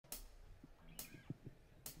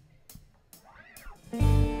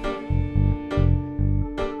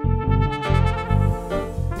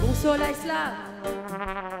toujours là, ISLA.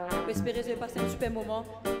 J'espère que vous avez passé un super moment.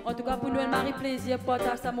 En tout cas, pour nous, un mari plaisir de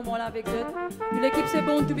partager ce moment-là avec vous. L'équipe, c'est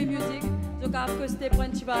bon, to be music. Donc, après, c'était pour un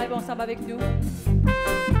petit vibe ensemble avec nous.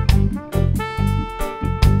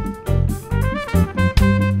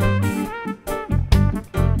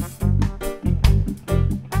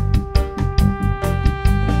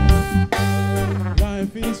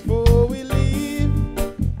 Life is for we live,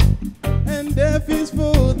 and death is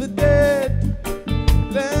for the dead.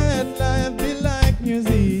 Let life be like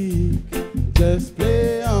music, just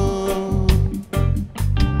play on.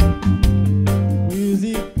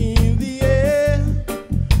 Music in the air,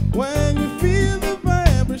 when you feel the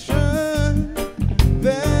vibration,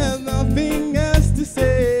 there's nothing else to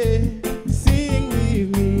say. Sing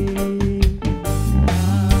with me.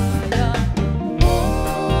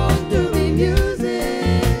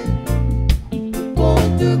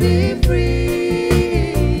 To be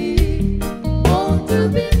free, born to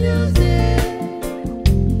be music.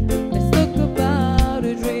 Let's talk about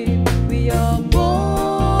a dream. We are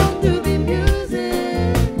born to be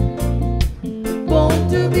music, born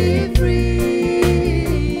to be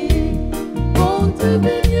free, born to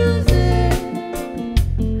be music.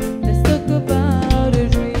 Let's talk about a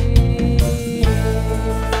dream.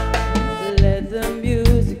 Let the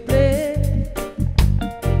music play.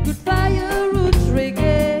 Good fire roots reggae.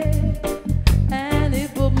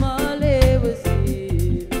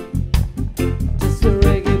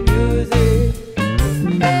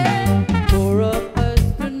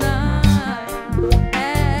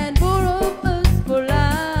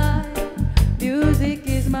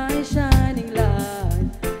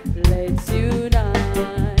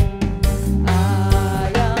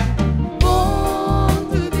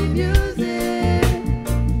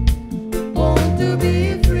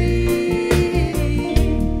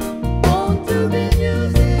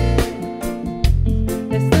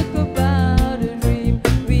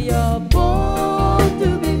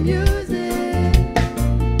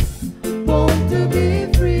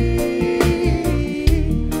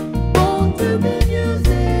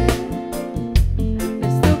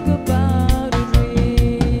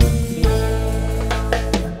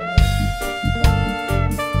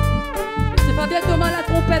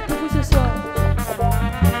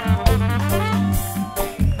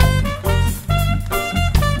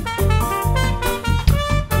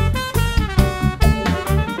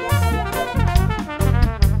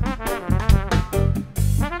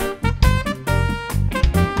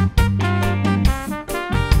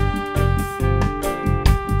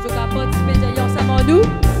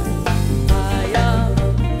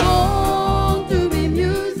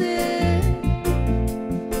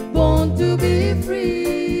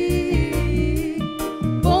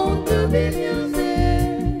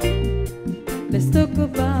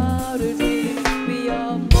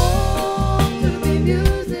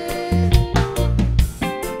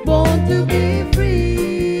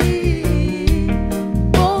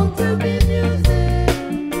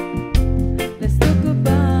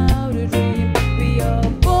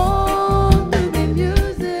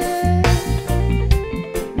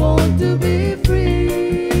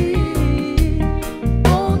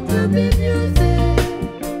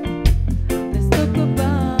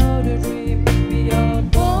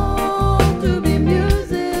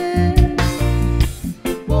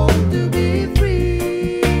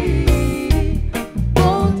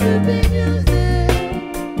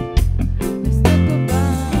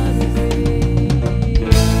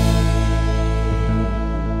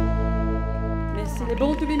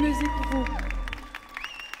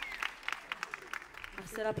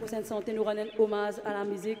 Santé nous rend un hommage à la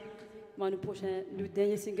musique. Nous prochain, le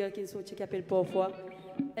dernier single qui est sorti qui s'appelle Parfois.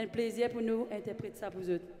 Un plaisir pour nous interpréter ça pour vous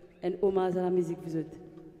autres. Un hommage à la musique pour vous autres.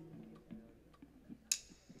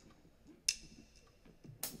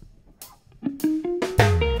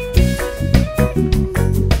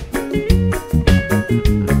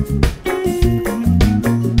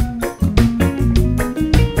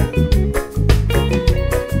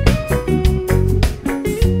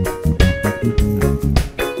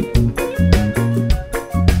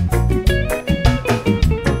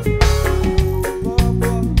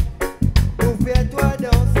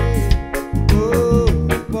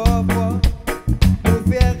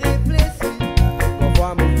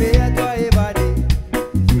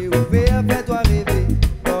 Fais-toi rêver.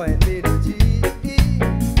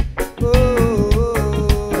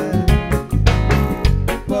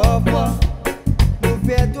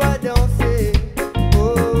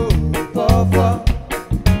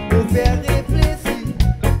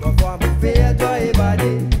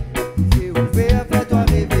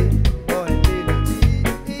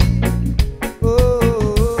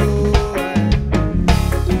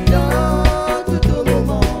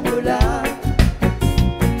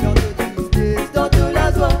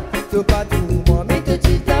 te pas tout moi, mais te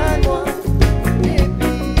titane moi. Et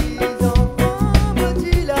puis enfants me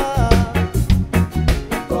dis là,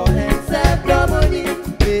 pour un simple harmonie,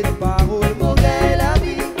 mes paroles m'auraient la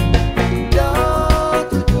vie. Dans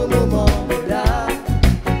tout moment là,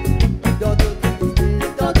 dans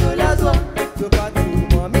toute la joie, te pas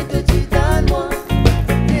tout moi, mais te titane moi.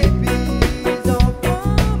 Et puis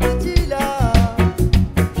enfants me dis là,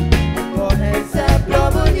 pour un simple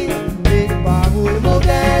harmonie, mes paroles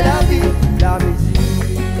m'auraient la vie. La musique,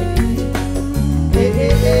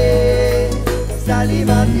 salut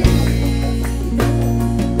ma vie.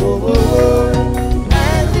 Oh oh oh,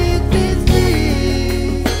 un rythme,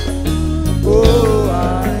 oh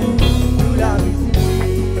aïe, nous la musique.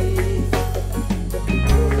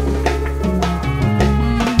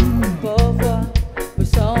 Parfois, me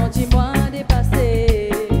sens moins dépassé.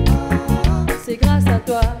 C'est grâce à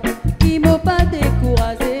toi qui m'ont pas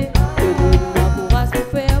découragé. Que donne ma courage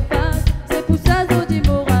pour faire face. C'est pour ça que je dis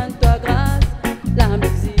mon rendre toi grâce. La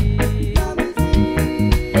musique.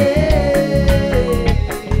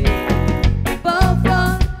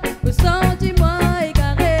 Parfois, me sens moins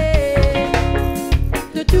égaré.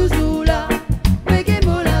 De toujours là, pégué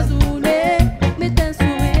mon la journée. Mets un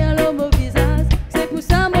sourire à mon visage. C'est pour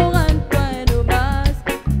ça mon rendre toi un hommage.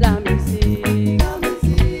 La musique.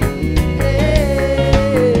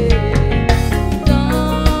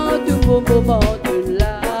 Dans tout beau moment de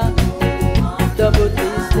là, dans vos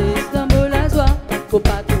tristesses, dans vos la joie, faut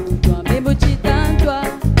pas tout toi, mais mon titane toi.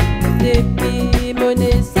 Depuis mon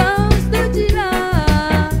naissance de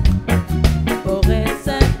Dila, pour une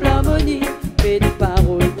simple harmonie, mais des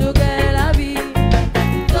paroles de la vie.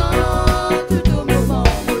 Dans tout moment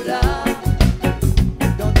de là,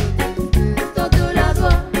 dans toute la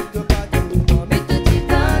joie, Te pas tout moi, mais te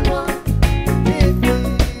titane moi. et puis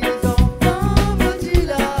enfants me dis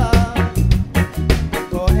là,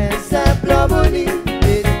 pour un simple harmonie,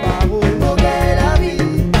 mes paroles m'auraient la vie.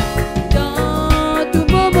 Dans tout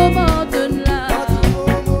beau moment de là, Dans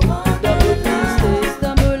tout moment dans vos tristesses,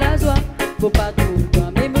 dans vos la joie, faut pas tout toi,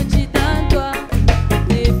 mais me titane toi.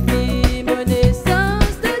 Depuis mon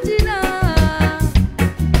naissance de Dila,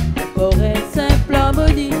 pour une simple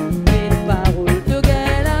harmonie, mes paroles de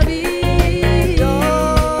la vie.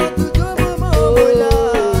 dans tout moment là,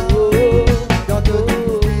 dans toute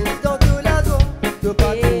tristesse, dans toute la joie, te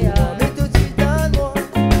pas tout moi, mais te titane moi.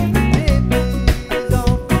 Et puis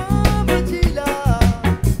enfants me dis là,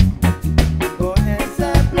 pour un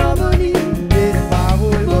simple harmonie, mes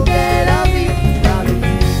paroles m'auraient la vie. La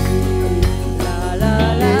musique, La la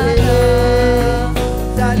la la,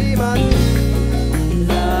 salut ma vie.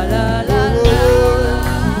 la la la la.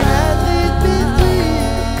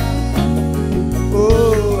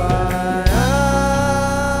 Oh, ah,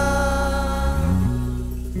 ah,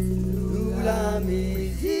 nous la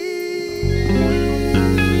musique.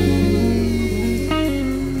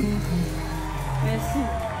 Merci.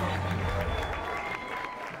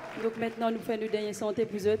 Donc maintenant, nous faisons une dernière santé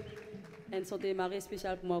pour eux. Une santé marée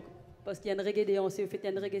spéciale pour moi. Parce qu'il y a une reggae danser, vous faites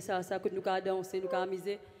une reggae ça, que nous avons danser, nous avons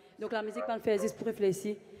amuser. Donc la musique, pas le fait juste pour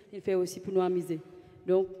réfléchir, il fait aussi pour nous amuser.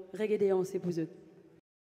 Donc, reggae danser pour eux.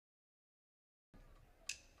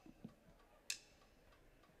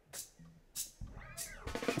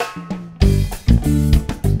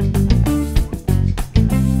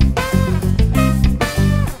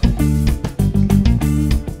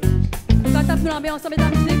 Quand t'as pris l'ambiance, on met la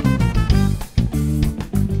musique.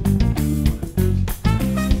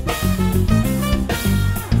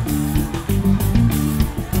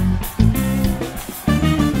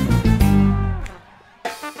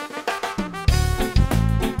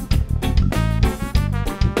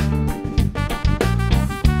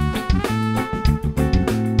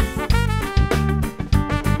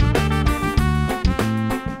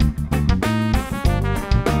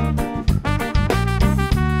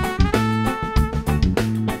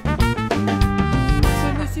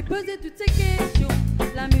 Je me suis posé toutes ces questions.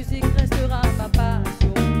 La musique restera ma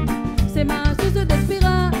passion. C'est ma source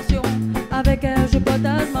d'inspiration. Avec elle, je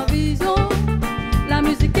partage ma vision. La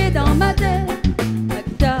musique est dans ma tête. La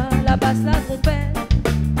guitare, la basse, la trompette.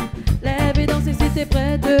 Lève et danser si t'es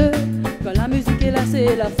prête. Quand la musique est là,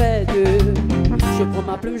 c'est la fête. Je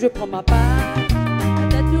prends ma plume, je prends ma part. La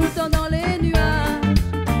tête tout le temps dans les nuages.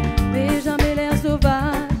 Mais jamais l'air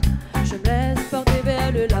sauvage. Je me laisse porter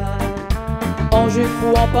vers le large. En jupe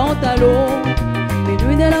ou en pantalon, mais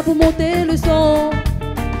nous on est là pour monter le son.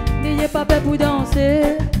 N'ayez pas peur pour danser,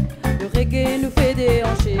 le reggae nous fait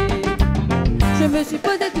déhancher. Je me suis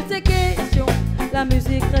posé toutes ces questions, la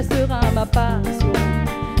musique restera ma passion.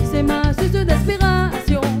 C'est ma source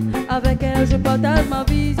d'inspiration, avec elle je partage ma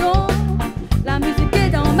vision. La musique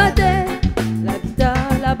est dans ma tête.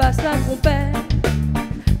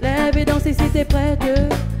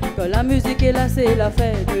 la musique est là, c'est la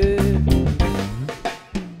fête.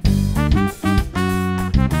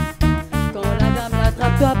 Quand la dame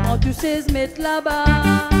l'attrape, toi prends tous ses mettre là-bas.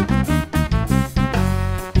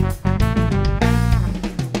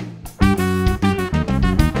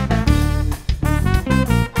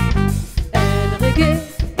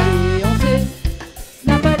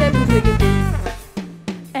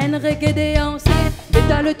 Reggae déhancé,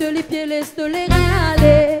 étale te les pieds, laisse te les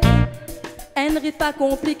aller. Un rythme pas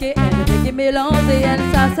compliqué, un reggae mélangé,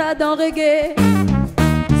 un salsa dans reggae.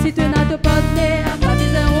 Si tu n'as pas de nez, à pas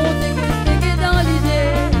besoin honte que reggae dans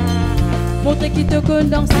l'idée. Montrer qui te connaît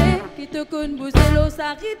danser, qui te connaît bouger l'eau,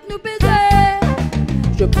 ça rythme nous baiser.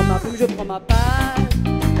 Je prends ma plume, je prends ma page,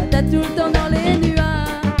 la tête tout le temps dans les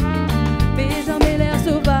nuages. Mais j'en mets l'air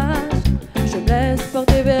sauvage, je me laisse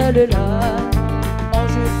porter vers le large.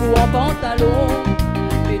 Ou en pantalon,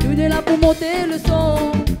 mais nous est là pour monter le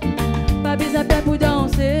son. Pas besoin de pour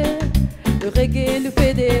danser, le reggae nous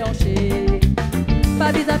fait déhancher.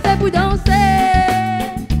 Pas besoin de pour danser,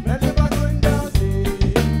 Mais je pas qu'on danser.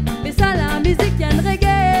 mais ça la musique y'a un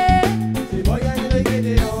reggae. C'est moi y'a une reggae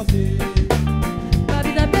déhancé. Pas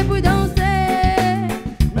besoin de pour danser,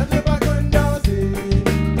 Mais je pas qu'on danser.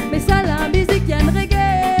 mais ça la musique y'a un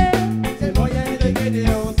reggae. C'est moi y'a une reggae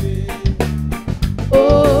déhancé.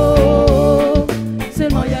 Oh,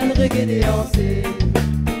 seulement y'a un reggae déhancé.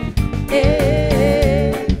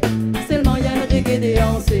 Eh, seulement y'a un reggae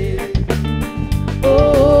déhancé.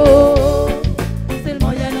 Oh,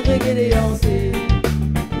 seulement y'a un reggae déhancé.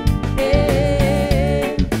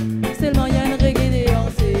 Eh, seulement y'a un reggae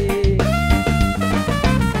déhancé.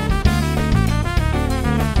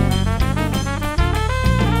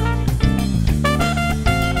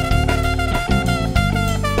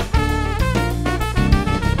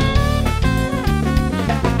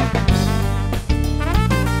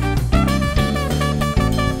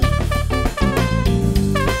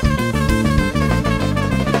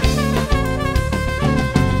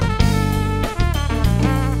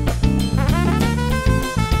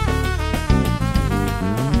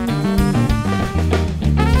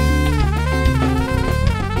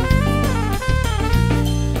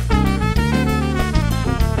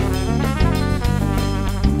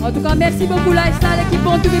 En tout cas, merci beaucoup la ISLA, l'équipe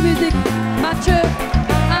pour toutes les musiques. Mathieu,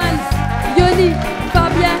 Anne, Yoni,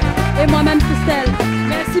 Fabien et moi-même Christelle.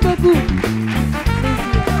 Merci beaucoup.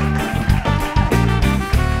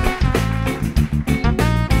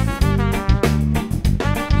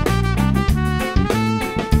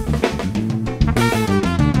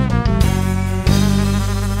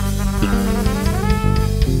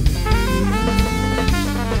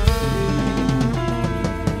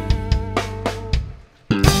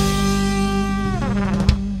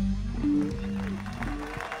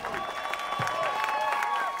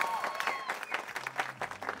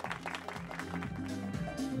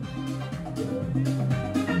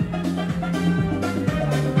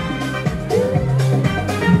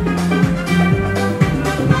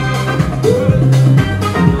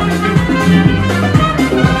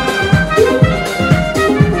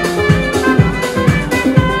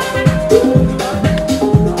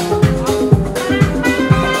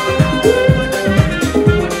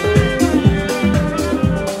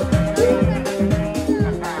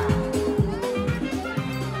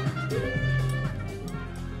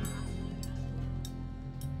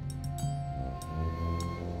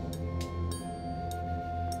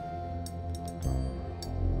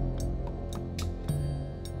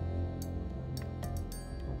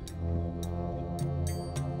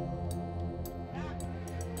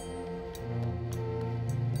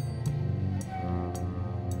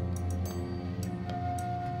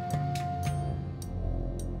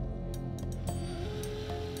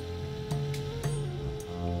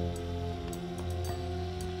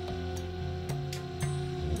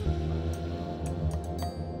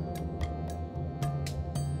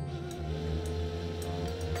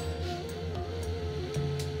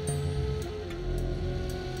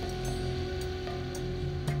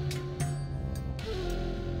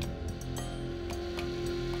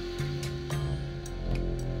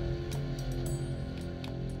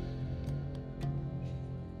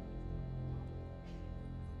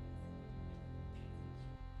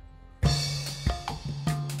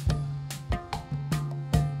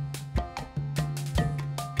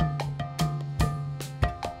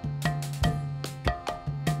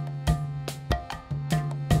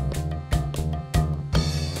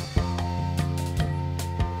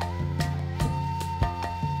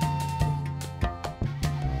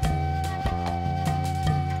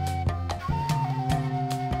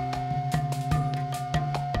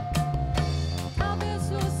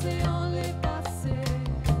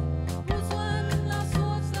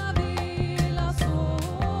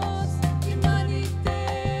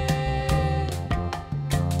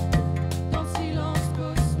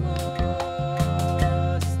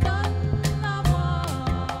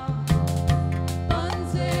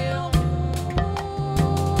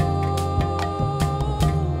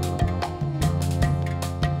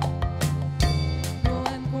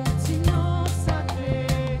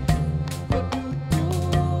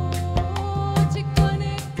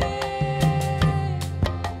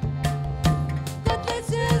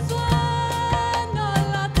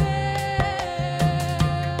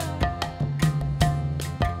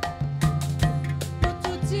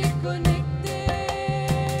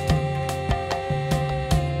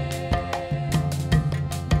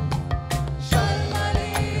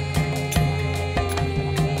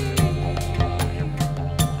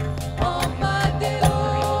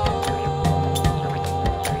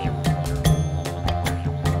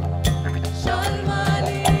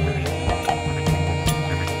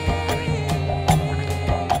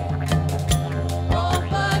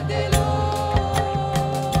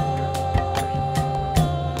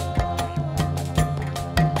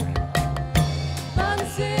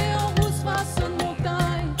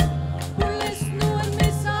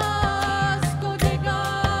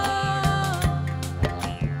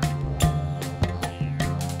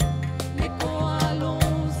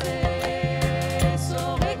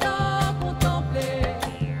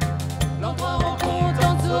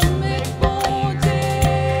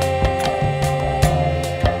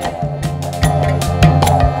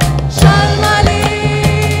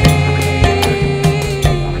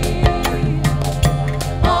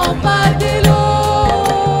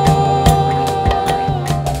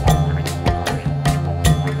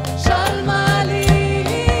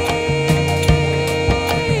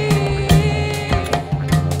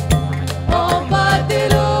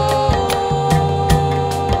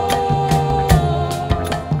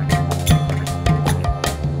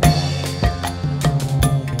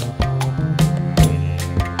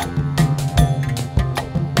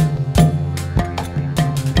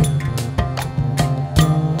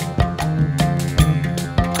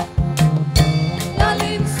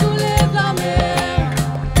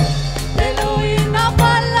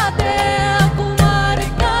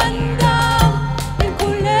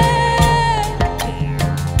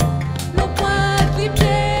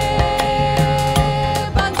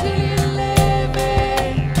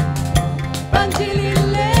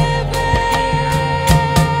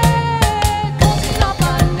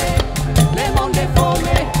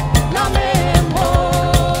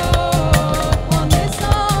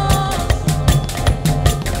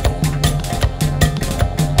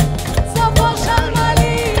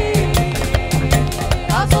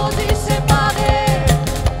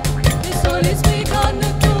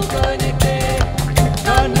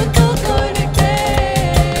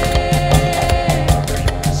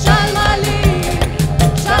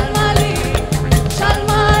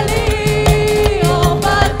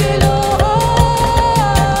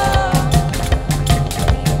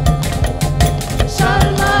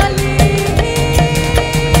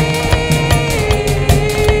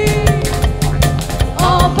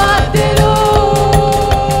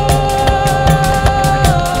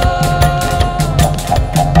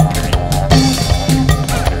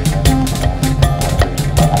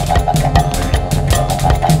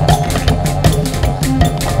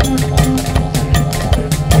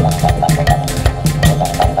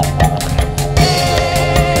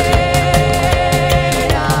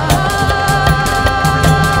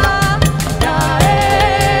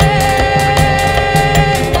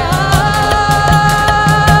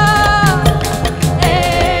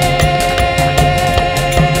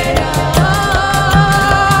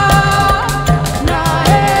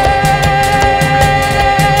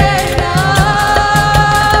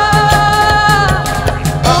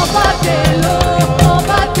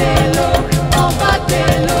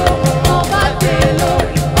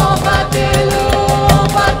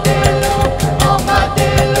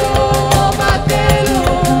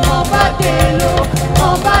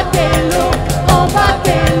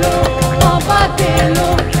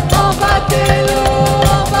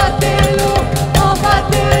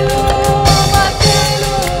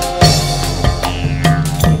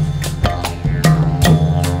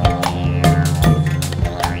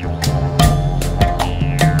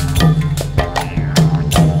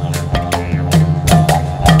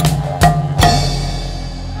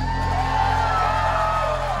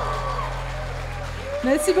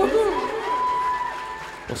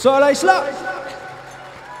 Bonsoir à l'ISLA.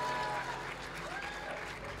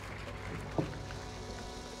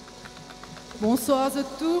 Bonsoir à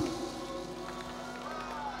tous.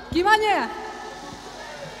 Qui manière?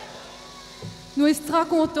 Nous sommes très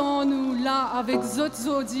contents, nous, là, avec d'autres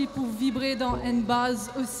audits pour vibrer dans une base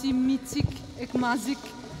aussi mythique et magique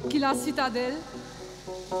que la Citadelle.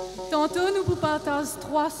 Tantôt, nous vous partageons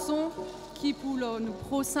 3 sons qui pour nos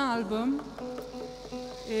prochains albums.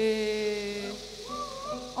 Et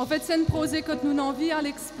en fait, c'est un projet que nous avons envie à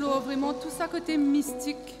l'explorer vraiment tout ça côté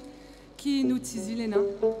mystique qui nous tise les nains.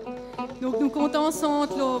 Donc nous comptons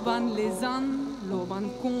entre les ânes,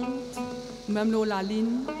 les contes, même la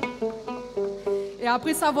ligne. Et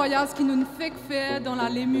après ça voyage qui nous fait faire dans la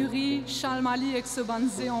Lémurie, Chalmali avec ce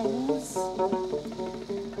banzé en rousse,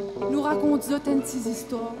 nous raconte une petite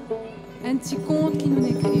histoire, un petit conte qui nous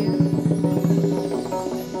écrit,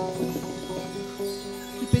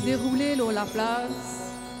 qui peut dérouler la place,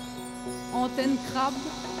 antenne crabe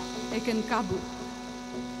avec un cabot.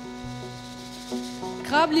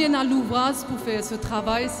 Crabe est dans l'ouvrage pour faire ce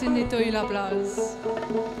travail, c'est nettoyer la place.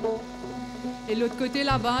 Et l'autre côté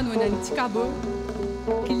là-bas, nous avons un petit cabot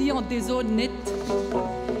qui lit en désordre net.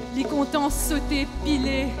 Il est content sauter,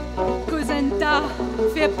 piler, cosenta,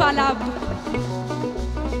 fait palabre.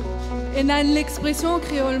 Et nous avons l'expression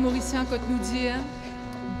créole mauricien quand nous dit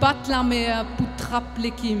battre la mer pour trapper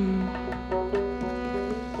l'équime.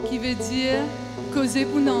 Qui veut dire causer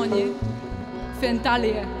pour n'ennier, faire un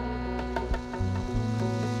taler.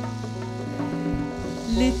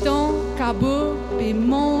 Les temps cabot et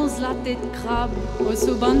mange la tête crabe au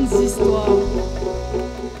ce bonnes histoires.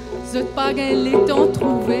 Zot pas gain les temps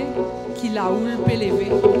trouvé qui la houle peut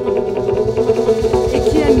lever. Et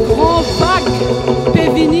qui a une grande vague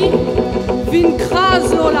peut venir, vine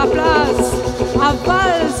crase la place,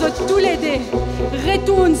 avale zot tous les dés,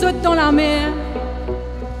 retourne zot dans la mer,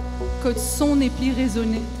 que son n'est plus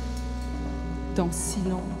résonné dans le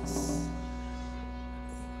silence.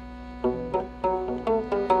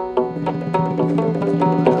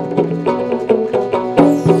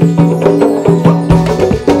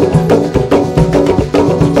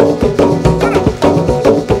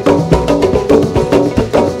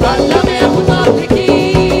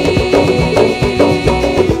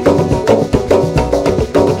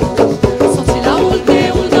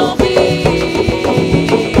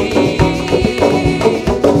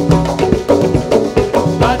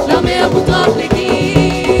 La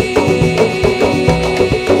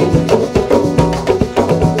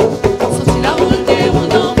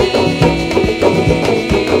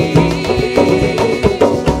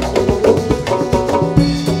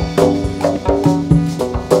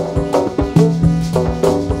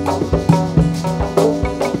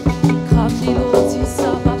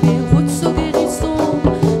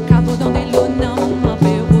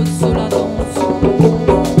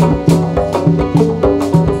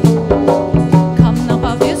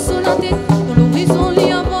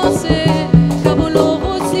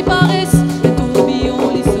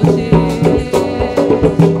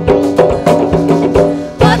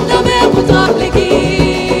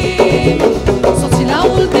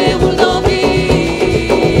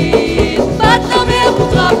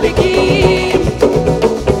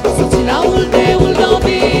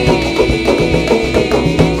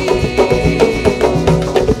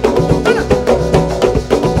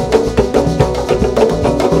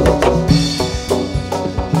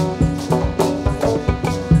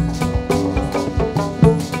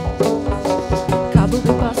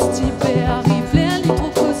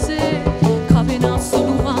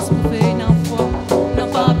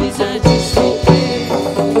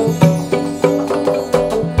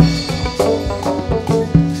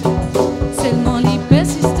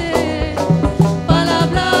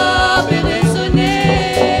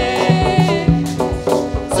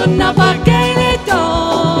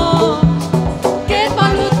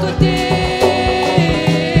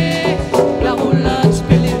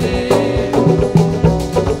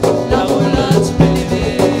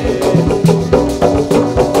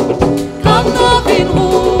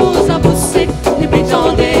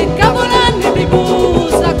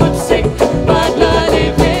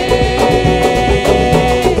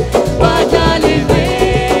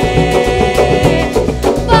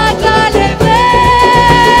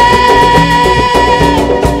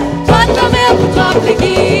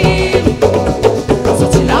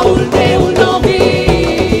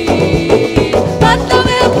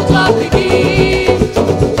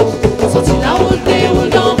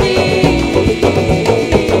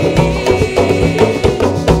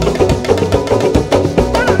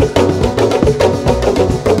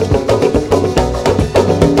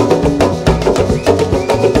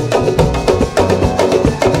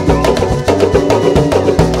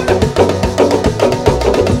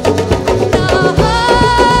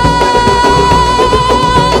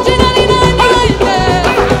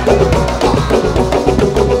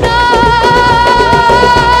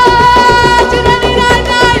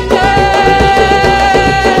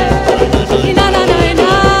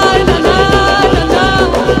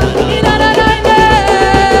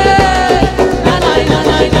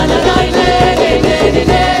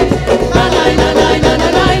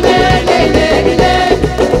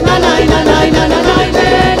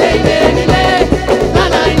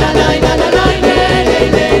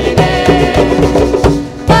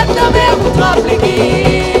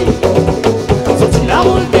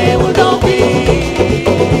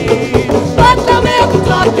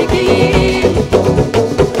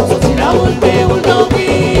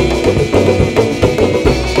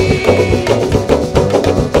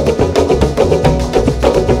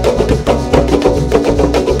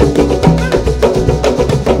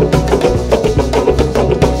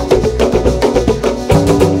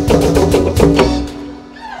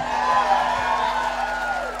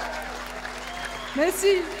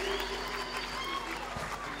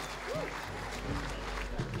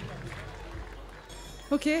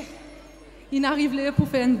Ok, il arrive là pour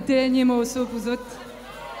faire un dernier morceau pour vous autres.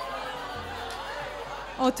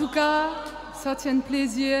 En tout cas, ça tient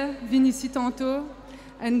plaisir, venir ici tantôt.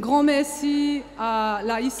 Un grand merci à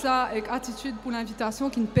la ISLA et Attitude pour l'invitation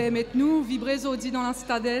qui nous permet de nous vibrer aujourd'hui dans la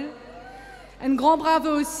Citadelle. Un grand bravo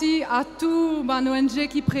aussi à tous nos ONG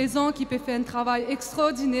qui sont présents, qui peuvent faire un travail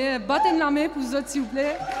extraordinaire. Battez la main pour vous autres, s'il vous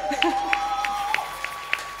plaît.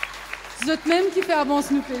 Vous autres même qui fait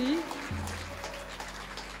avancer nos pays.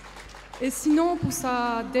 Et sinon, pour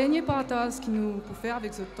sa dernière partage qu'il nous peut faire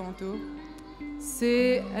avec vous tantôt,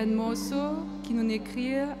 c'est un morceau qui nous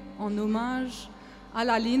écrit en hommage à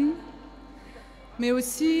la ligne, mais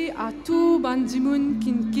aussi à tout les gens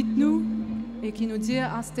qui nous quittent nous et qui nous disent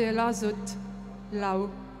à Terre là-haut.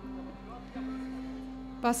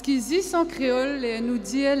 Parce qu'ils disent en créole et nous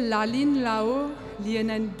disent la ligne là-haut, il y a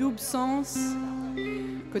un double sens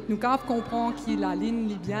que nous comprenons que la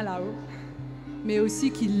ligne est bien là-haut, mais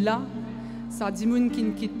aussi qu'il là, ça dit gens qui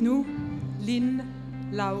nous quittent nous, ligne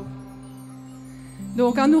là-haut.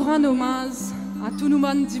 Donc, à nous rendre hommage à tous nous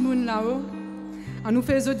gens là-haut, à nous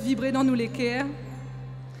faire vibrer dans nous les cœurs,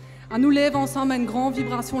 à nous lever ensemble une grande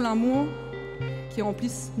vibration l'amour qui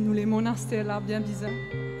remplisse nous les monastères là bien bizarres.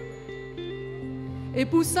 Et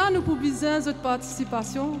pour ça, nous pouvons besoin de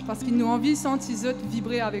participation parce qu'ils nous envie de sentir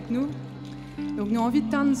vibrer avec nous. Donc, nous avons envie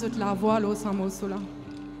de tendre la voix là, sans morceau là.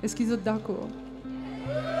 Est-ce qu'ils sont d'accord?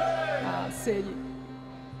 Ah, c'est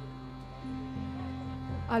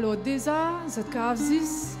alors déjà, cette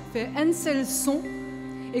cavsis fait un seul son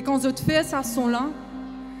et quand vous faites ce son-là,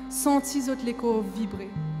 sentez l'écho vibrer.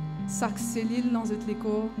 S'accélérer dans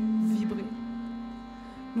l'écho vibrer.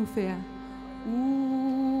 Nous fait un ouh.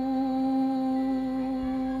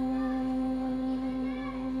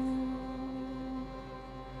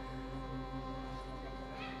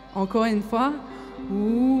 Encore une fois,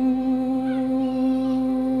 ouh.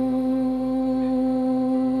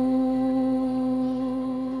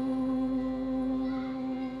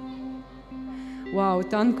 Waouh,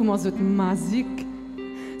 tant comment c'est magique.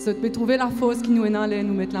 Ça peut trouver la force qui nous est dans l'air,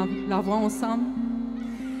 nous mettre la voix ensemble.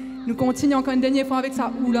 Nous continuons encore une dernière fois avec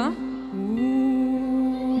ça ou là.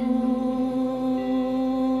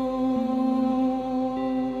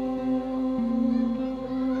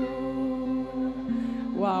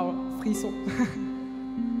 Waouh, frisson.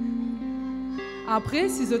 Après,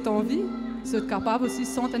 si vous avez envie, vous êtes capable aussi de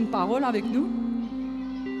chanter une parole avec nous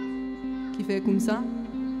qui fait comme ça.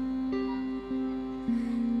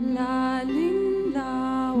 La ligne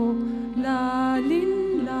là-haut, la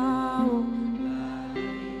ligne là-haut,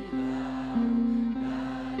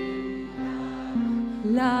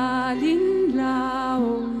 la ligne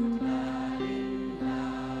là-haut.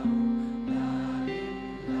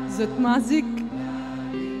 Vous êtes magique.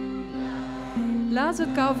 Là, vous êtes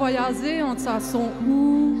voyager entre ça son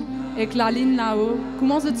où et la ligne là-haut.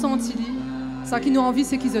 Comment vous êtes senti? Ça qui nous envie,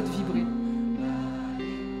 c'est qu'ils êtes vibrés.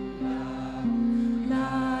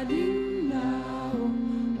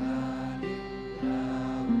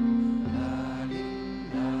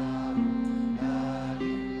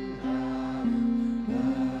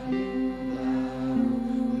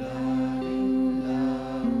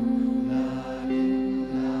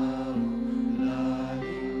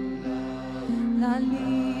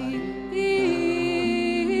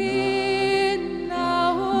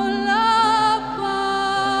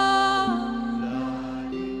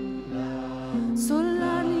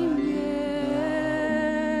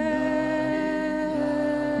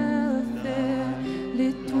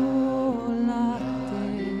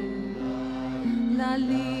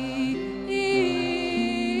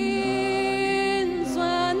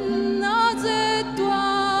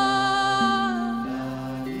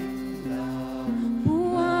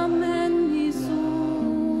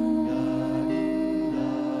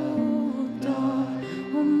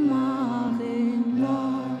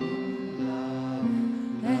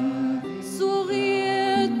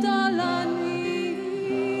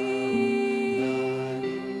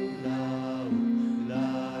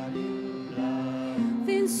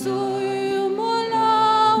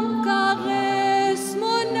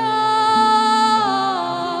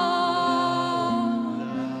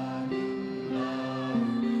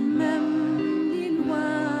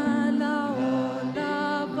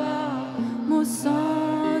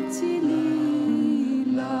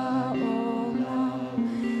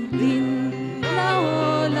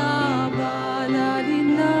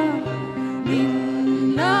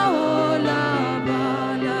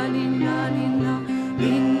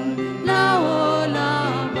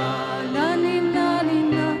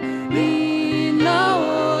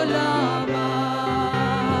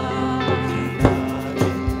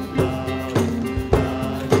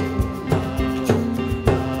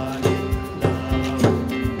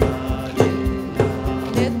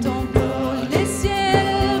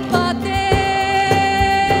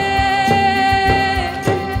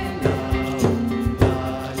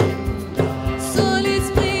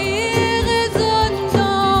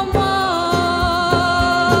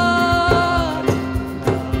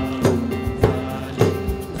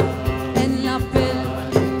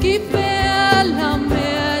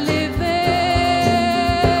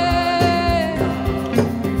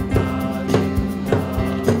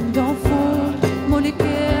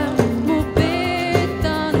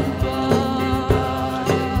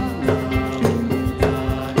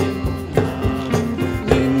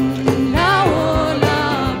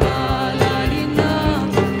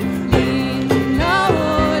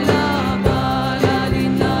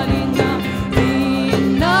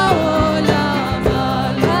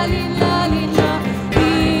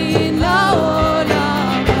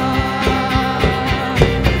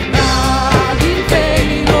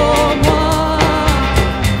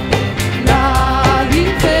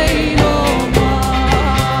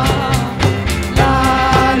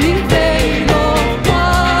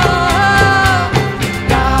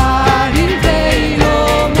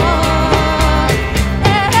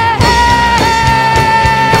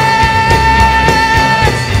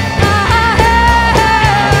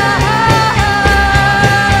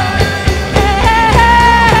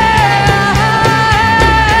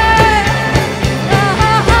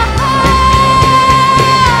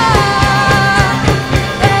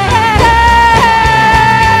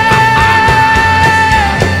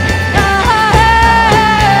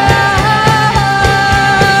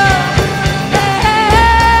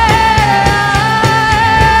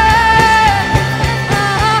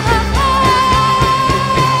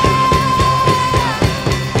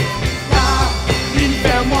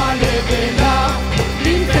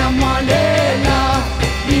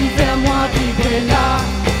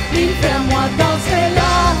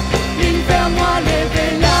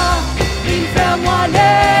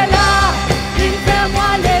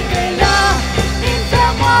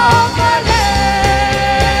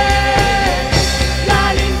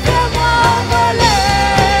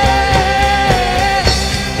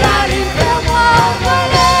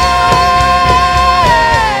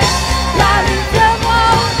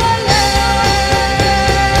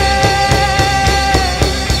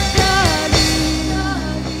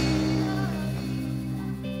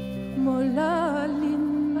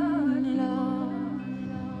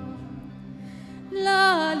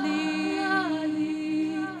 La ligne,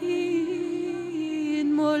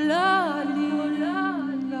 mo la ligne,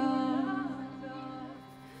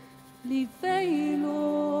 li veille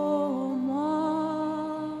moi,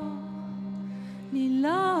 li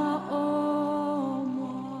la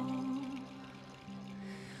moi,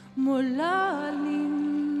 mo la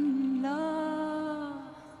ligne,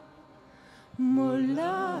 mo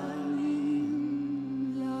la ligne.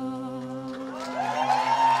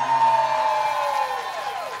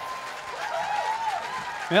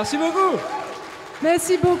 Merci beaucoup.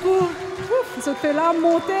 Merci beaucoup. Ouf, ça te fait là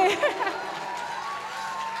monter.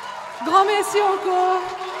 Grand merci encore.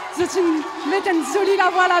 C'est une jolie la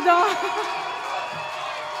voix là-dedans.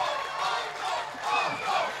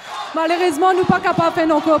 Malheureusement, nous ne sommes pas capables de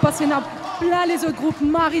faire encore parce qu'il y a plein les autres groupes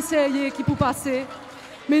marseillais qui peuvent passer.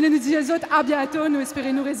 Mais nous disons les autres à bientôt. Nous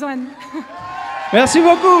espérons nous rejoindre. Merci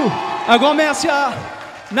beaucoup. Un grand merci à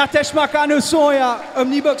Natesh Makan au son et à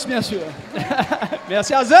Omnibox, bien sûr.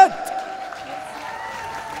 Merci à Zot.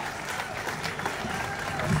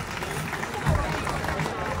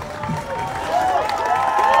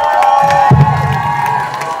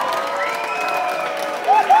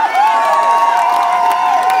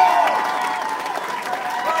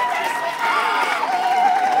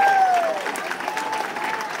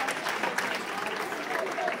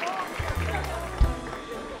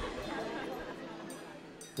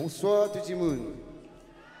 Bonsoir tout le monde.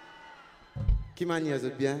 Qui manière, vous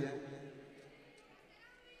êtes bien?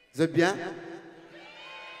 Vous êtes bien?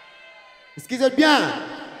 Est-ce qu'ils êtes bien?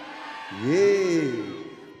 Yeah!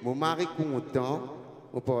 Mon mari content,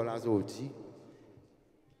 on parle à Zoti.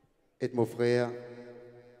 Et mon frère,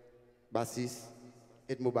 bassiste,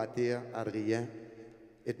 et mon batteur, Adrien,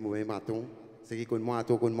 et mon maton. C'est qui connaît moi,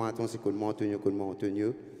 c'est connaît moi,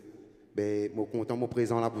 Antonio. Ben, mon content, mon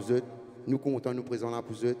présent là pour eux. Nous comptons, nous présents là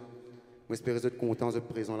pour eux. J'espère que vous êtes contents, vous êtes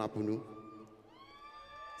présents là pour nous.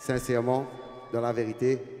 Sincèrement, dans la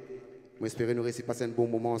vérité, j'espère que nous réussissons passer un bon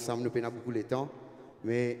moment ensemble. Nous prenons beaucoup de temps,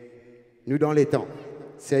 mais nous dans les temps.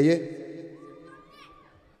 Sérieux?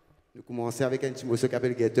 Nous commençons avec un petit morceau qui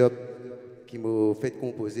s'appelle Get Up, qui m'a fait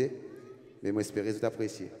composer, mais j'espère que vous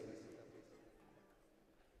appréciez.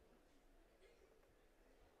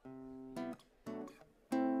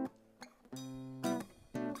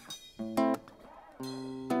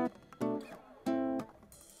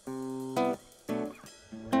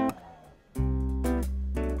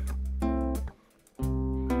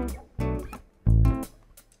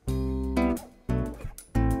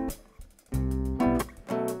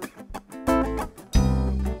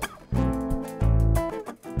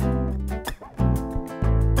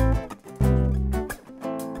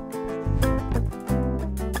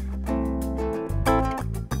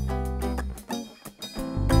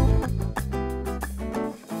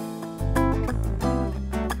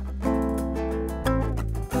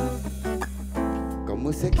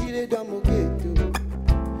 c'est qu'il est dans mon ghetto,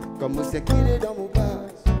 comme c'est qu'il est dans mon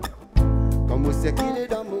base, comme c'est qu'il est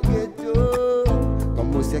dans mon ghetto,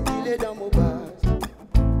 comme c'est qu'il est dans mon base.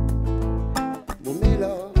 Mon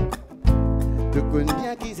mélange, je connais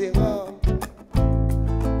bien qui c'est rare,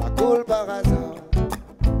 à cause par hasard,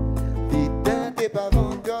 putain t'es pas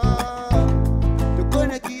vendeur, je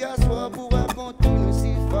connais qui a soi pour raconter nous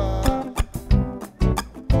si fort,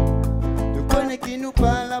 je connais qui nous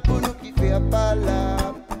parle pour nous qui fait pas là.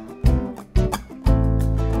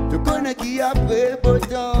 Qui après beau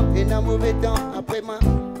temps et n'a mauvais temps après moi.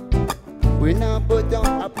 Oui n'a beau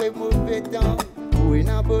temps après mauvais temps. Oui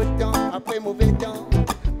n'a beau temps après mauvais temps.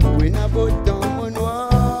 Oui n'a beau temps mon noir.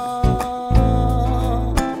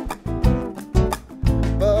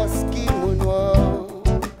 Parce qu'il mon noir.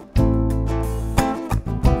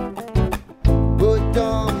 Beau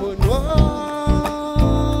temps mon noir.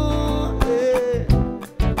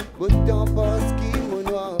 Beau temps parce qu'il mon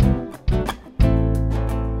noir.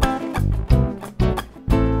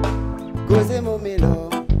 Cause mon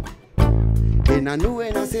mélange, et n'a nous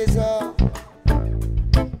et dans ses heures,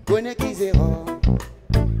 connais qui zéro,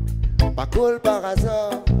 pas cool par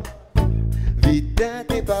hasard, vite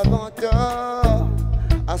t'es pas venteur,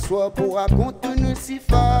 à soi pour raconter nous si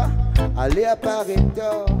fort, allez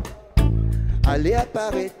apparaître, allez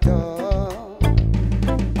apparaître.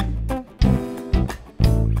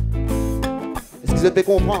 Est-ce que je peux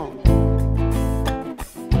comprendre?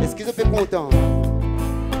 Est-ce que je peux comprendre?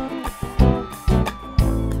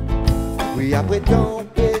 Oui, après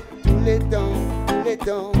tempête, tous les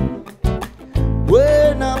temps,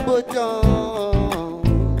 ouais, n'a beau temps,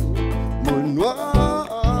 mon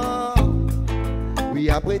noir. Oui,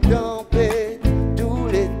 après tempête, tous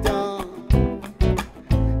les temps,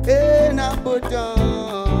 et n'a beau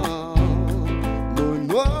temps,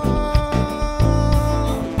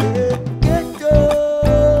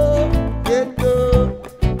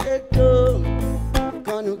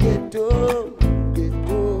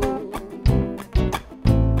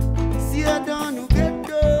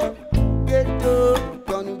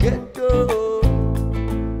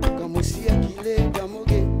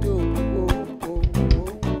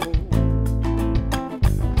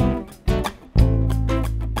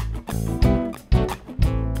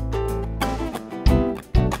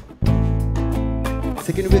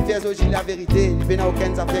 C'est que nous devons faire aujourd'hui la vérité. Il n'y a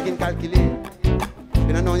aucune affaire qui calculer. Il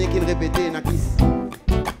n'y a rien qui répéter.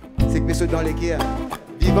 C'est que ceux dans les guerres,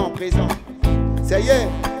 vivant, présent. Ça y est.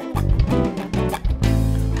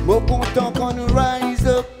 Moi content quand nous rise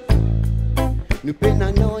up. Nous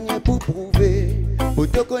peinons rien pour prouver.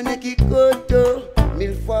 Pour te connaître qui cote.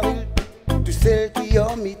 1000 fois tous celles qui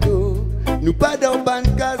ont mytho. Nous pas dans ban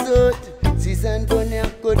casote. Si c'est un bonheur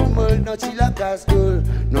côte molle, non tu la casse-gueule.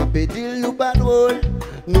 Non pédile, nous pas drôle,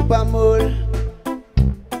 nous pas molle.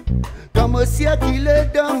 Comme aussi à qui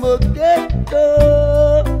est dans mon ghetto,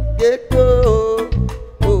 ghetto,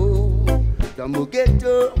 oh. Dans mon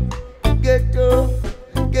ghetto, ghetto,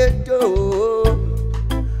 ghetto.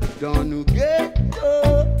 Dans nos ghetto,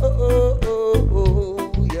 oh, oh, oh,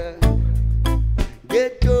 yeah.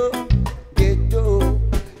 Ghetto, ghetto,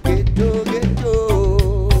 ghetto, ghetto.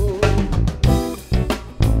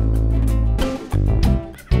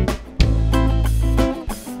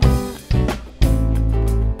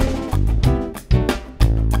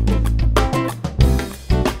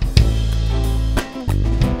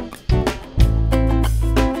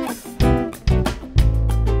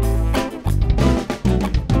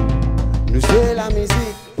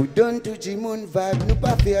 Donne tout le monde vibe, nous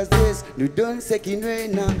pas faire this. Nous donne ce qui nous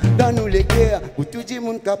est dans nous les guerres. Pour tout le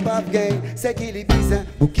monde capable de gagner. C'est qui les bizarre,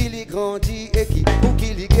 pour qui les grandit et qui pour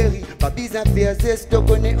qui les guérit. Pas bizarre faire this, tu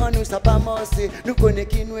connais en nous ça pas marcher. Nous connais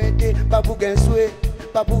qui nous aide, pas pour gagner jouer,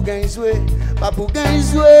 pas pour gagner jouer, pas pour gagner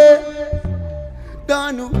jouer.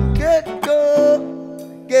 Dans nous ghetto,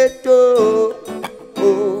 ghetto,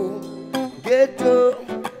 oh, ghetto,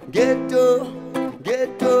 ghetto,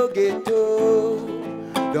 ghetto, ghetto.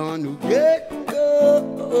 Dans nos ghetto,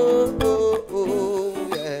 oh, oh, oh,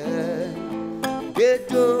 yeah.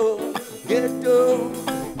 Ghetto, ghetto,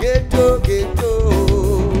 ghetto, ghetto.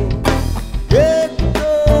 Ghetto,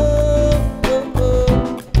 oh, oh,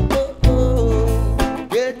 oh, oh.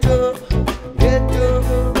 Ghetto, ghetto,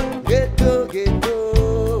 ghetto, ghetto.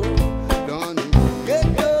 Dans nos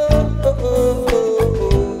ghetto, oh, oh,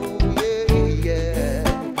 oh, yeah, yeah.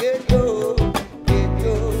 Ghetto,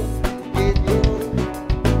 ghetto, ghetto.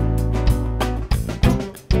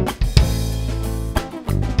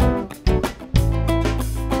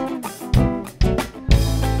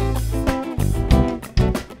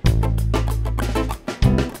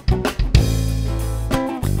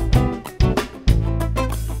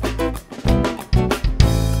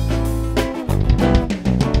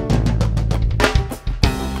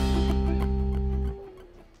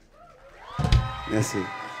 Merci.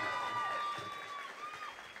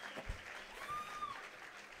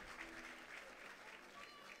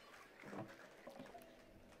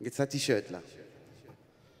 Regarde ça t-shirt là.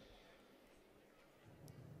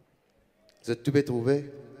 Vous êtes tout bien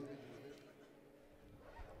trouvé?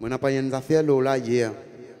 Moi, n'a pas une affaire là hier,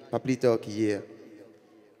 pas plus tard qu'hier.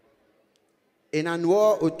 Et un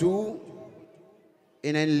noir autour, et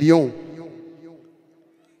un lion.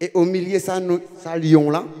 Et au milieu de ça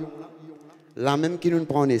lion là, la même qui nous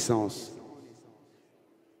prend naissance.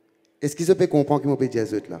 Est-ce qu'ils peut comprendre qui m'a dit à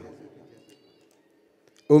là?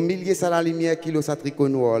 Au milieu de la lumière qui est tricot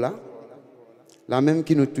noir là, la même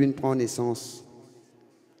qui nous prend naissance,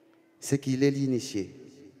 c'est qu'il est l'initié.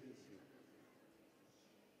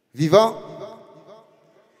 Vivant,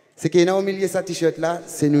 c'est qu'il y a au milieu de sa t-shirt là,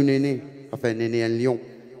 c'est nous néné, enfin néné un lion.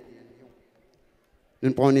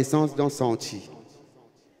 Nous prenons naissance dans senti.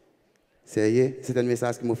 C'est un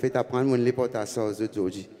message qui m'a fait apprendre, mon les porte à ça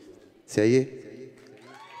aujourd'hui. C'est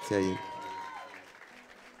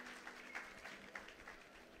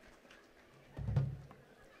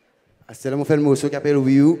c'est là que je fais le morceau qui s'appelle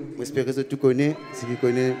Oui ou. J'espère que tout connaît. Si vous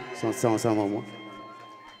connaissez, c'est ensemble avec moi.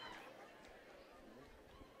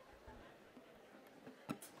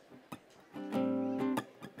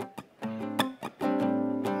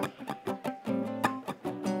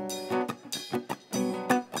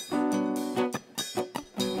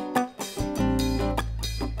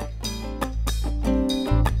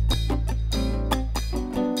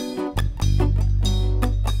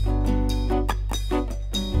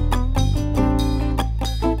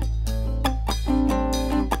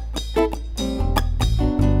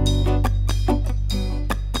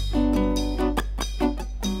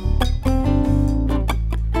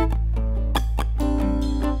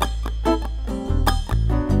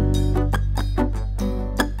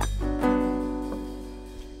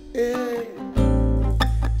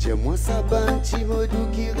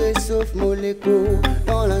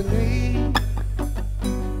 Dans la nuit,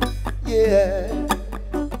 yeah.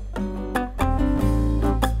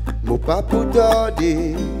 Mon pas pour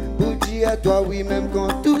tarder, pour dire à toi oui, même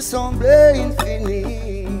quand tout semblait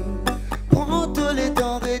infini. Prends tout le temps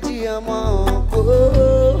moi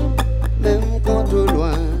encore, même quand au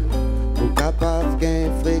loin, pour capable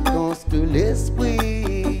qu'une fréquence de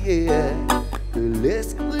l'esprit, de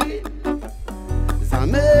l'esprit. Sans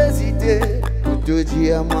m'hésiter, pour te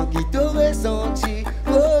dire moi qui t'aurais senti,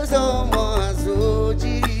 posant moi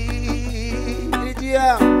Zodi.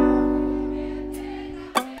 Dia,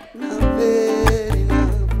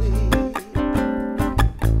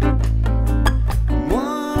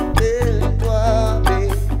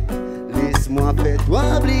 laisse-moi faire toi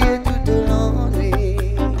oublier tout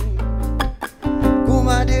l'ennui.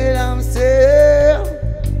 Comme des lames sœurs,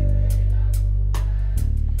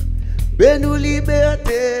 ben nous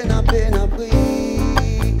liberté n'a peine à pris.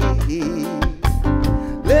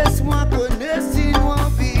 Laisse-moi connaître si nous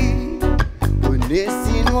envie, connaître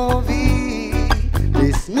si nous envie.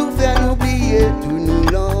 Laisse-nous faire oublier tout nous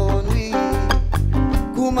l'ennui.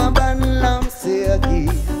 Comme un ban l'âme sœur qui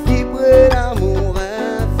libre l'amour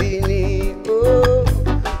infini. Oh,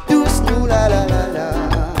 tous nous la la la la.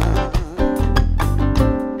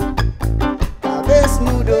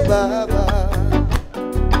 Abaisse-nous de baba.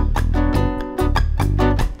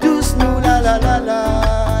 Tous nous la la la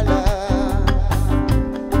la la.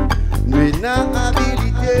 Nous n'avons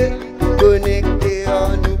habilité connecter à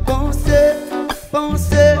nous penser,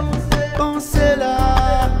 penser, penser là.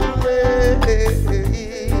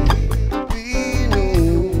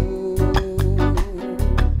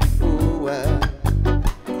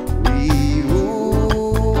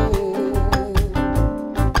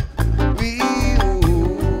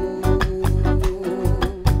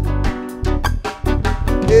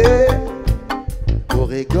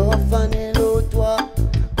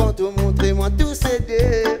 Tout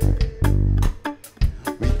céder,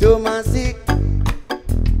 oui, Tomasique,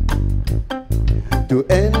 tout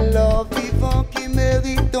un love vivant qui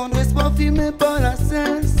mérite ton espoir filmé par la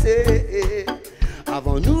sincère.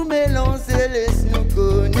 Avant nous mélanger, laisse-nous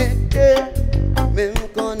connecter, même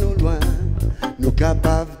quand nous loin, nous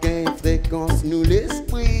capables gain fréquence, nous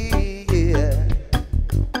l'esprit.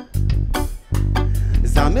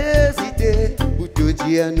 Ça m'hésité pour te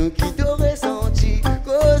dire nous qui t'aurais senti,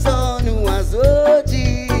 causant nous à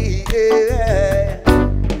Zodi.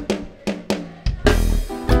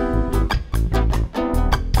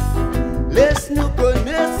 Laisse-nous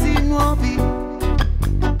connaître si nous envie.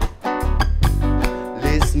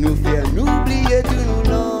 Laisse-nous faire nous oublier tout nous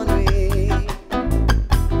l'ennui.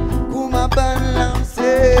 Comme ma balance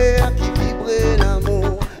qui vibrait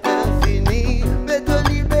l'amour infini. Mais de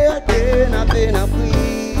liberté n'a peine à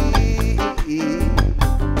pris.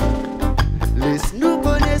 Laisse-nous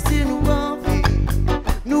connaître si nous envie.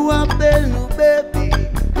 Nous appelle nous baby.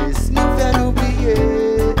 Laisse-nous faire oublier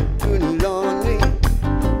tout nous l'ennui.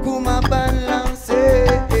 Comme ma balance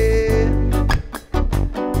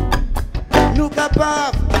nous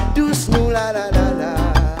capables, tous nous la la la la.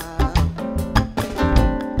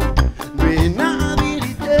 Mais n'a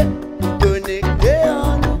habilité, connecter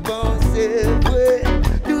en nous penser, ouais.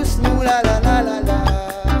 Tous nous la la la la la.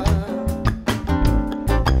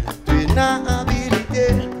 Mais n'a habilité,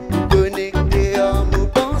 connecter en nous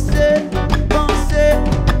penser, penser,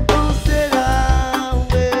 penser là,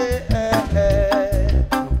 ouais.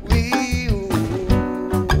 Oui,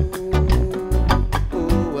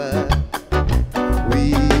 ouais. Oui,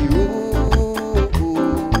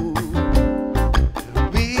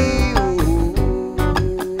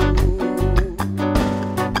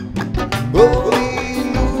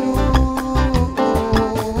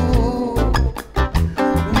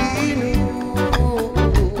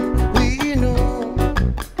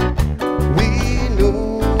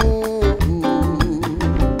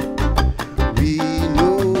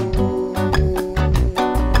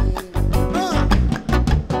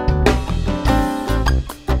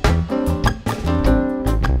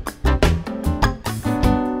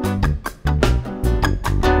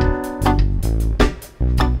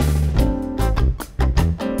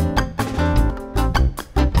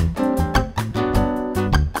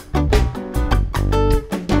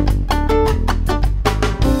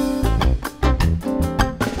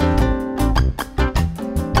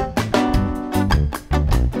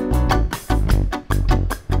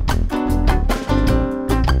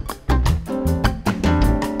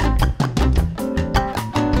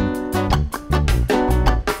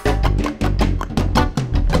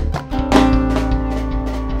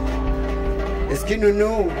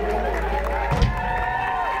 Nounou.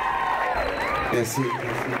 Merci.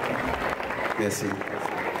 Merci.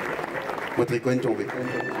 Mon tricot est tombé.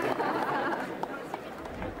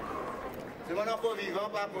 C'est mon enfant vivant,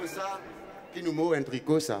 pas pour ça, qui nous mourre un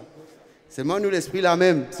tricot, ça. C'est moi, nous, l'esprit, la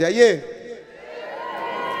même. C'est ailleurs.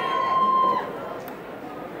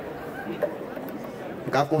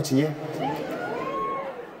 On va continuer.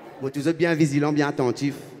 Moi, toujours bien vigilant, bien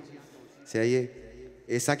attentif. Sérieux.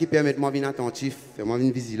 Et ça qui permet de moi bien attentif, de moi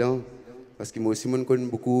bien vigilant. Parce que moi aussi, je connais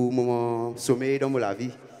beaucoup de moments sommeil dans ma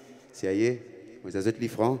vie. Sérieux. Moi, ça les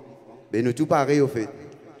francs. Mais nous tout pareil, au fait.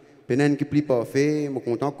 Peut-être que plus parfait, je suis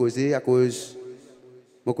content de causer à cause.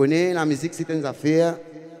 Je connais la musique, c'est une affaire.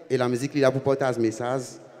 Et la musique, il a pour porter un message.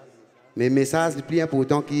 Mais le message, le plus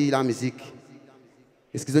important que la musique.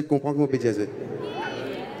 Est-ce que vous comprenez que je peux dire ça?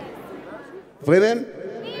 Vrai même?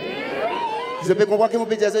 Je peux comprendre que je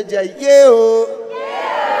peux dire ça? Yo!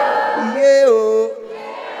 Yo!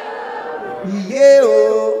 Yo!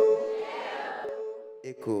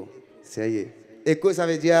 Écho, sérieux. Écho, ça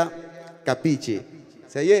veut dire capiche.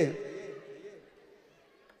 Sérieux?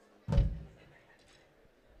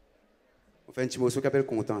 On fait un petit morceau qui s'appelle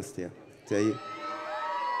Content, sérieux.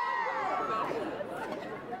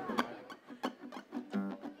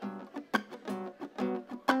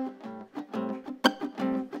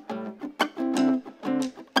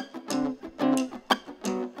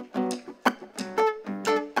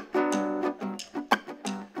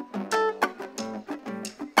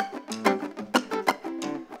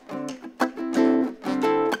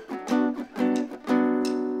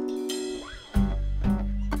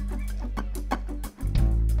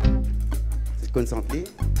 Concentré.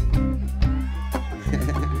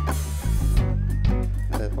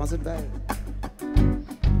 Prends cette balle.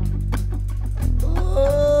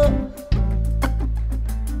 Oh,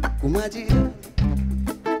 comment dire?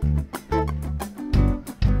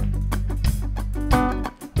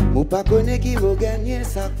 Moi pas connais qui m'a gagné,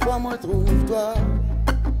 chaque fois moi trouve toi.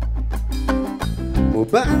 Moi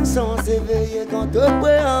pas sans s'éveiller quand tu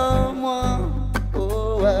près en moi.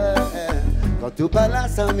 Oh ouais, quand tu parles là,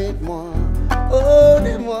 ça m'aide moi. Oh,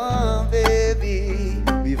 de moi, baby.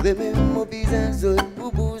 Vivre même mon business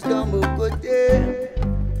pour bouger dans mon côté.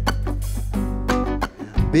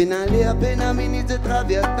 Peine aller à peine à minute de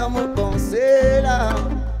travers dans mon pensée là.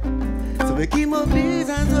 C'est vrai qui m'oblige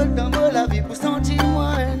un seul dans la vie pour sentir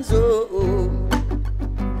moi un zo.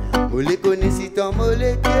 Moi les connais si tant moi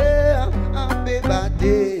les cœurs un peu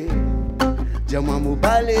batté. Dis-moi mon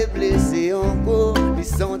balai blessé encore. Il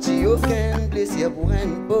sentit aucun blessé pour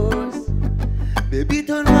une pause. Baby,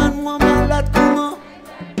 ton moi malade comment?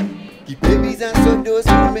 Qui peut viser un seul dos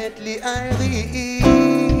pour mettre les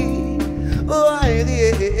aéris. Oh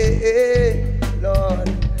aéris, Lord.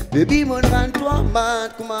 Baby, mon rend toi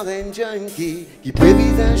malade comme un junkie. Qui peut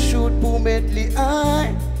viser un shoot pour mettre les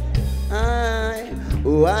aïe.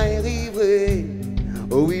 Oh aéris,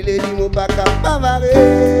 oh oui, les dit mon pas capable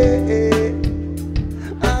arrêter.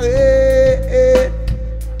 Arrêter.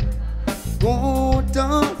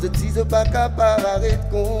 Content, je dis pas capable arrêter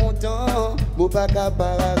content, moi pas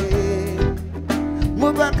capable arrêter,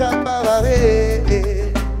 moi pas capable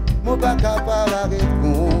arrêter, moi pas capable arrêter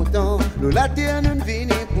content, nous la terre nous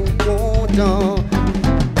vini pour content.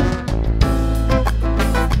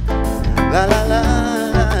 La la la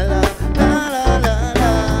la la la la la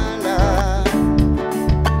la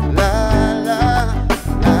la la la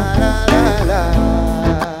la la la.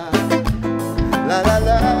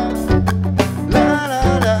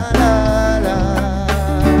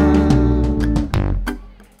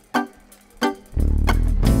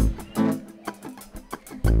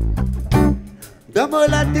 Dans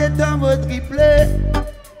la tête, dans mon triplé,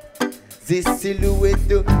 c'est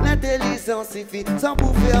silhouette, l'intelligence suffit sans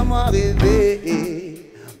pour faire moi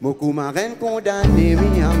rêver. Mon coup marraine condamné,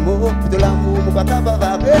 mi amour, de l'amour, mon pas capable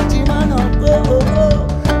d'arrêter, man encore.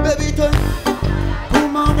 Baby, toi, pour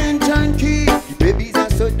marraine junkie, baby, ça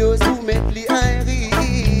se dose pour mettre les aéris.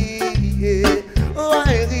 Oh,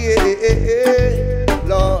 aéris,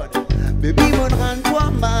 Lord. Baby, mon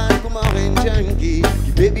rend-toi mal, pour marraine junkie,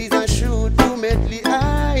 baby, ça shoot pour mettre les aéris.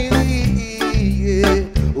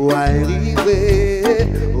 Oh, aéris,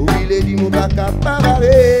 oh, il est dit, mon pas capable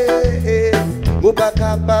d'arrêter. Mon pas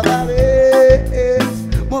capable d'arrêter,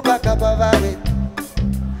 mon pas capable d'arrêter.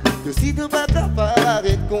 Je suis tout pas capable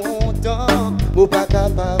d'arrêter content, mon pas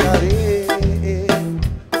capable d'arrêter.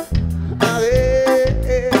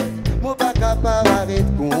 Arrêter, mon pas capable d'arrêter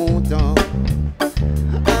content,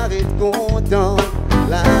 arrêter content.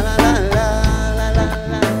 La la la la.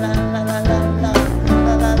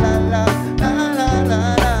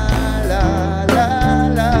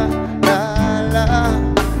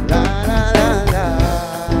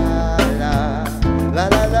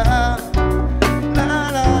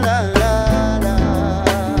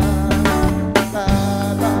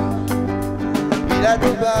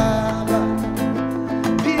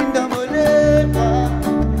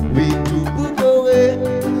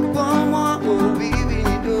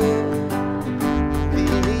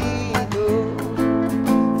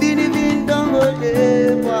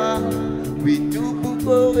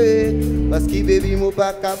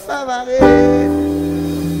 pas capable arrêter.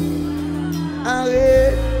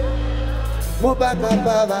 Arrête, mon pas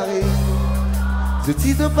capable arrêter. Ce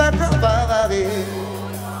titre pas capable arrêter.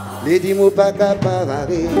 Les dix mots pas capable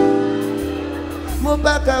arrêter. Mon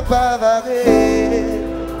pas capable arrêter.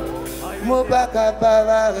 Mon pas capable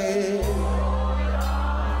arrêter.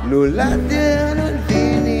 Nous la terre nous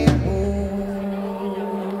finissons.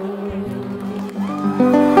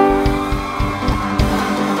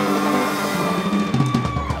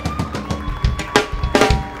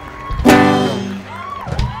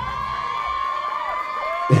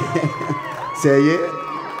 Sérieux?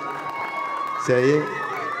 Sérieux?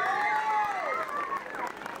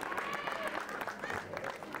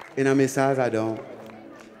 Et dans le message, Adam,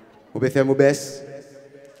 on peut faire mon baisse,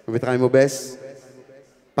 on peut travailler mon baisse,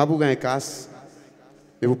 pas pour gagner casse,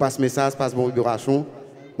 mais vous passez message, passe mon vibration,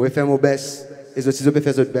 on peut faire mon baisse, et les autres, on peut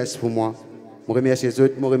faire d'autres baisse pour moi. Je remercie les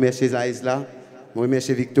autres, je remercie les ISLA, je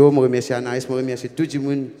remercie Victor, je remercie Anaïs, je remercie tout le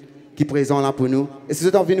monde qui est présent là pour nous. Et si vous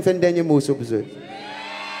avez envie de nous faire un dernier mot sur vous.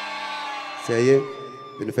 Sérieux?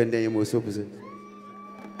 Je vais nous faire un dernier mot sur vous.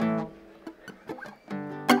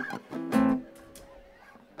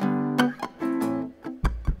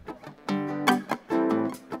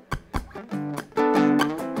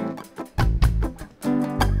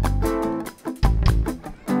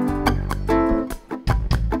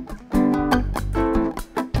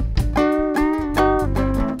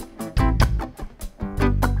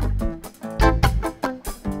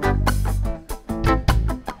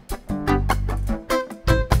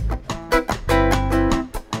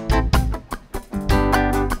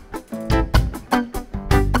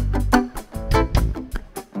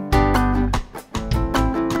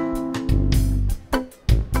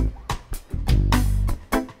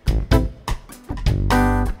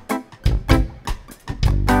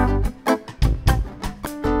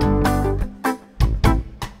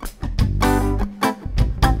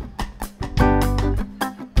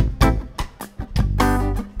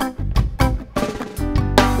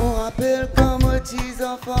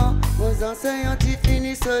 Enseignants qui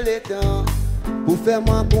finissent les temps pour faire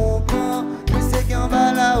moi comprendre tout ce qui en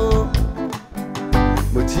va là-haut.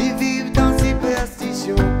 Moi qui vivre dans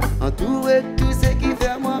superstition, entouré de tout ce qui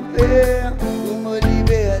fait moi peur. Pour me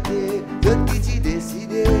liberté, d'autres qui t'y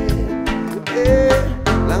décidé.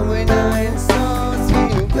 La moine a un sens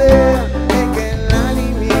qui nous perd et qu'elle la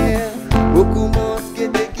lumière. Beaucoup monstres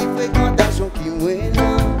qui fréquentation qui mouennent.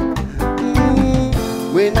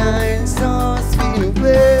 Moine a un sens qui nous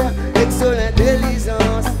perd. Sur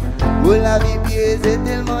l'intelligence, où la vie pièce est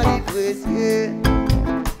tellement précieux.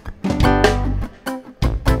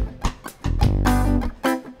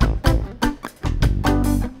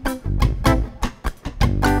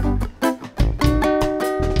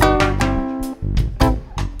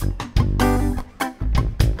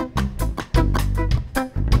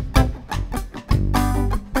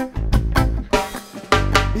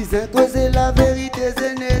 Ils ont causé la vérité,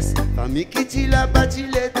 zénesse. Famille qui t'y l'a bâti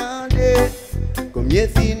les temps. Combien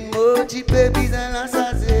de mots tu peux viser la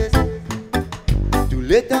sagesse. Tous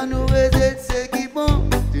les temps nous réservons ce qui est bon.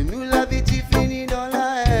 De nous la vie tu finis dans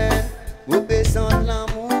la haine. Nous baissons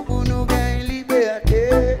l'amour pour nous gagner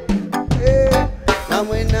liberté. La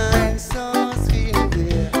moine a un sens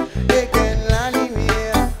finitaire. Et qu'elle la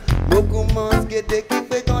lumière. Beaucoup commence qui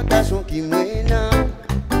fréquentation qui mène.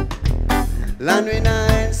 La nuit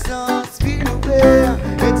a un sens finitaire.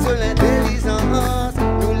 Et sur l'intelligence.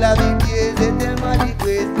 La vie est tellement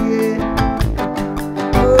difficile.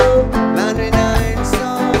 Oh, la nuit n'a un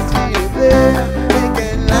sens libère et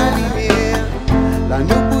qu'elle la lumière. La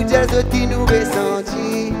nous pour dire ce qui nous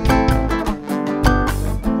ressentit.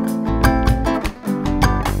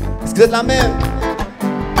 Est-ce que vous êtes la même?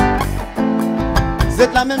 Vous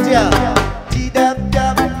êtes la même, Dia? Dap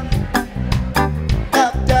dap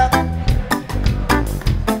dap dap.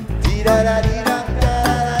 Di da da di da.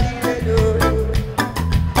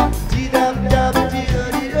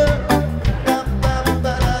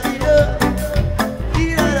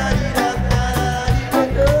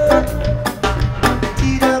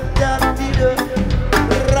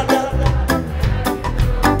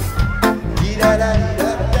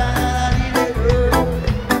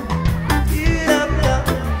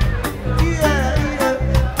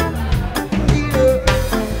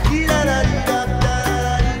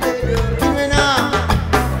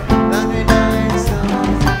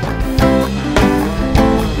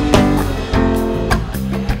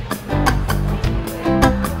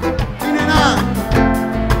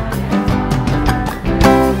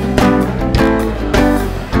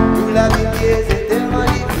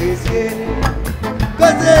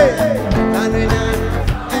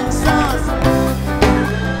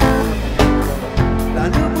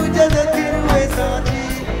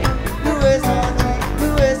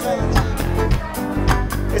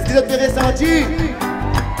 Qui nous fait ressentir?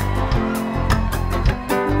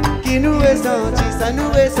 Qui nous ressentit? Ça nous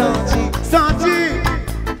ressentit. Sentir.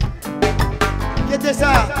 Qui était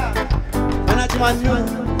ça? On a dit nous.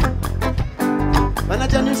 On a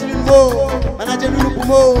dit nous c'est une mot. On a dit nous pour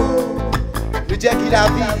mot. Le Dieu qui la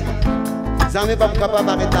vie. Ça n'est pas capable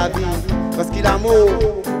d'arrêter la vie. Parce que l'amour,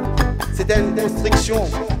 c'est une construction.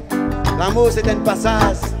 L'amour, c'est un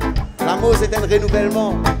passage. L'amour, c'est un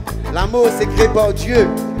renouvellement. L'amour, c'est créé par Dieu.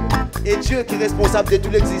 Et Dieu qui est responsable de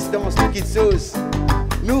toute l'existence, nous qui sommes.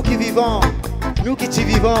 Nous qui vivons, nous qui t'y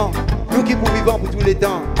vivons, nous qui pour vivons pour tous les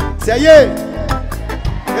temps. Ça y est.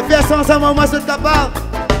 Et faire ça ensemble, moi, c'est capable.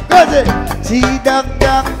 Posez.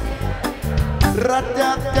 Tidap-tap.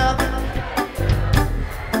 Ratap-tap.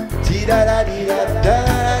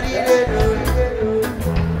 Tidala-didap-da-didap-dou.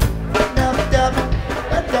 Tap-tap.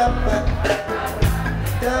 Tap-tap.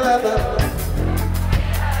 Tap-tap.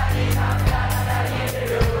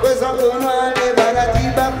 Présent pour nous, allez,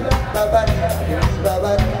 baladi-bam. Babadi-bam.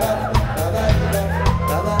 Babadi-bam. Babadi-bam.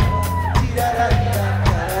 Babadi-bam. Tidala-didap.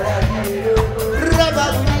 Tidala-didap.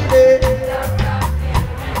 Rabadou-didé.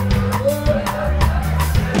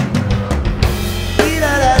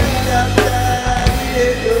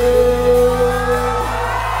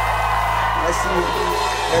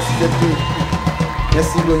 Merci de tout.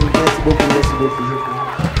 Merci beaucoup, merci beaucoup, merci beaucoup.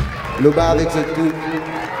 Le bas avec ce tout,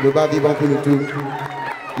 le bas vivant pour nous tous.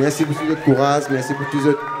 Merci pour tout votre courage, merci pour tout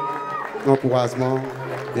votre encouragement,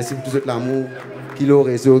 merci pour tout votre l'amour, qui est au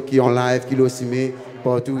réseau, qui est en live, qui est au ciné,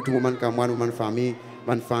 partout, tout le monde comme moi, tout le monde famille,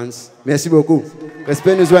 mon fans. Merci beaucoup.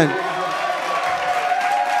 Respect nous joigne.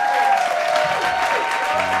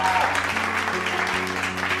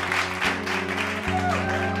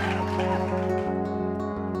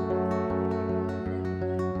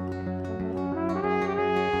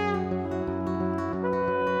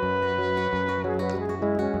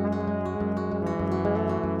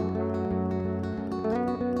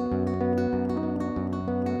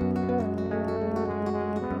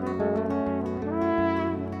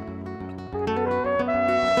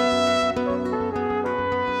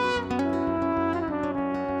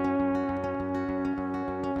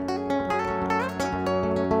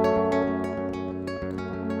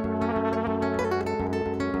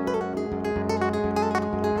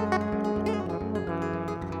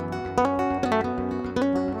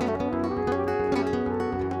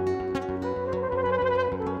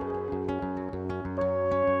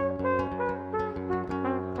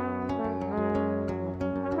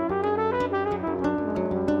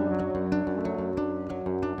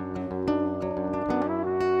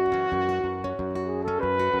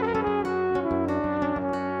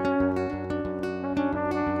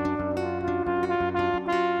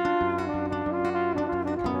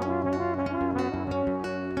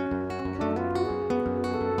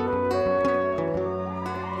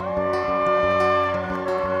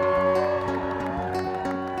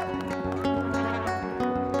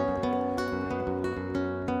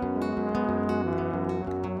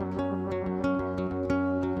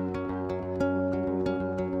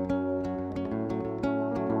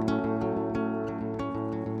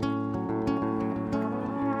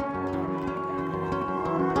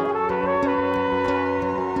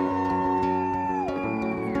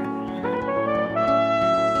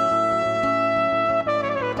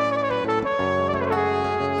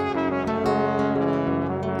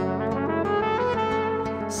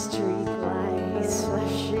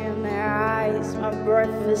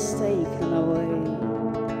 Is taken away.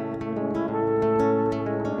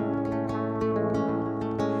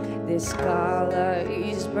 This color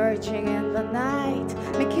is merging in the night,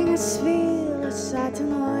 making us feel a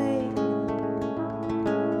certain way.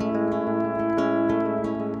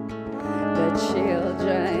 The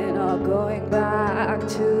children are going back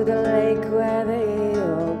to the lake where they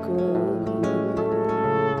all grew.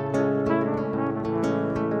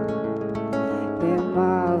 Their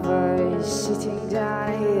mothers sitting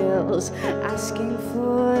down hills, asking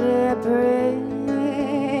for their prayers.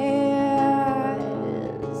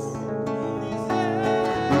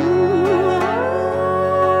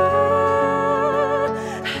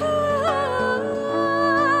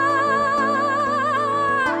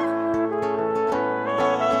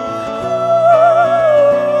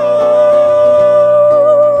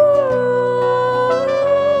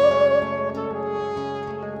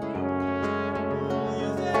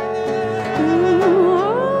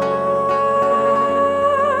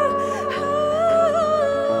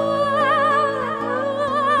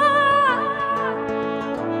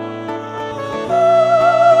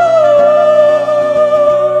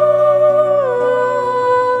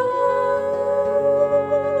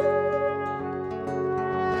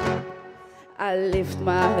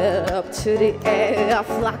 into the air, a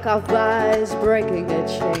flock of birds breaking their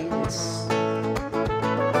chains.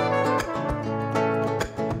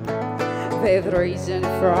 They've risen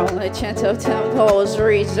from a chant of temples,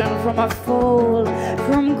 risen from a fall,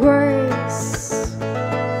 from grace.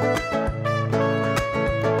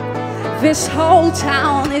 This whole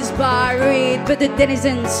town is buried, but the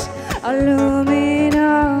denizens illumine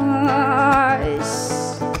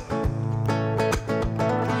us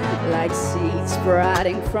like seeds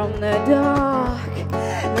sprouting from the dark.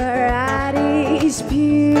 The light is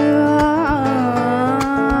pure.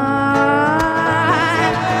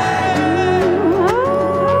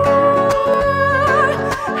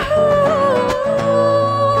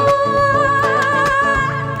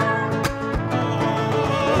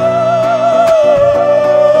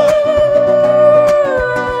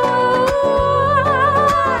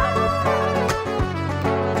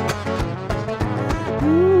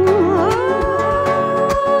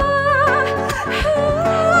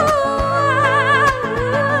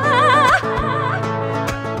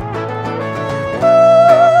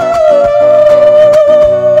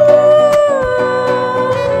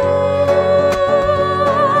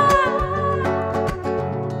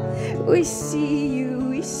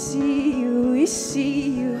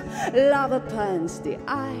 Upons the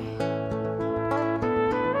eye,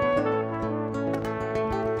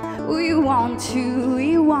 we want to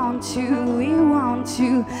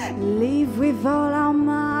live with all our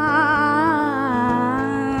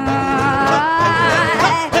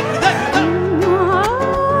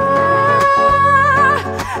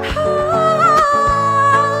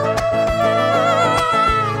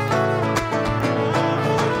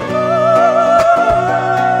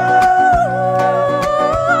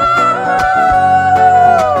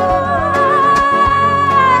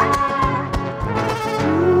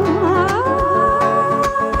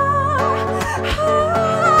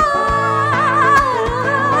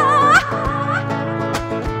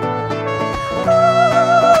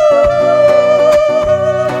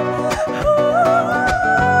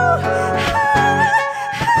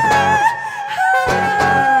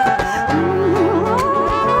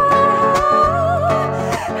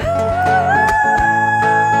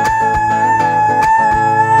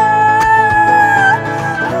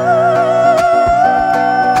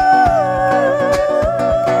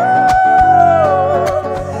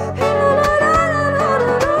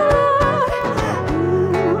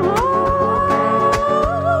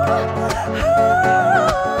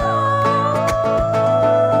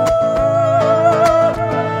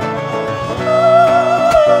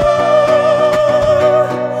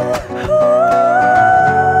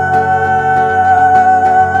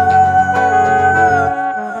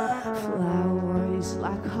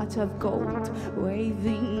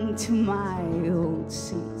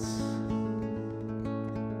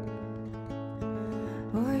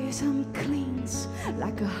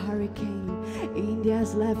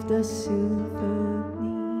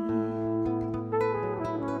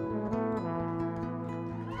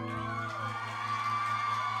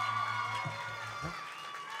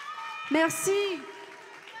Merci.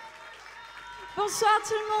 Bonsoir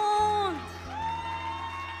tout le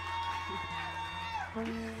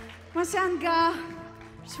monde. Moi c'est AnneGa.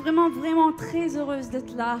 Je suis vraiment très heureuse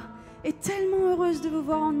d'être là et tellement heureuse de vous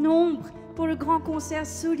voir en nombre pour le grand concert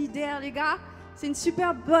solidaire, les gars. C'est une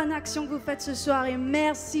super bonne action que vous faites ce soir et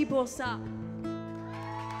merci pour ça.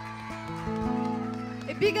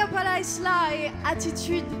 Et big up à la ISLA et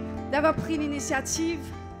Attitude d'avoir pris l'initiative.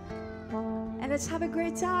 And let's have a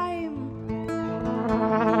great time.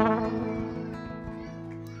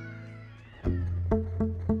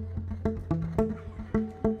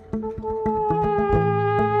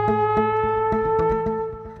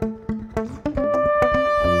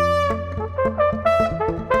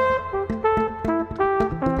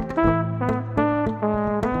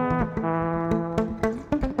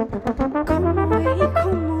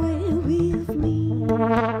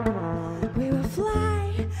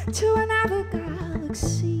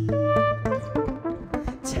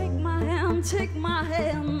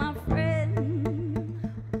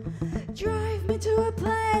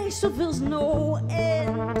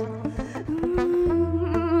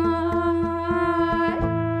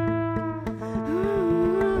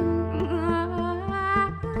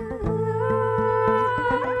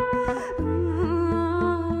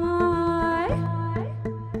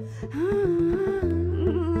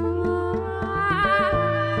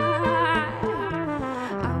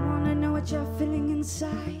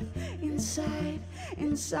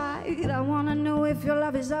 I wanna know if your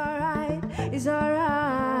love is alright, is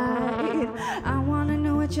alright. I wanna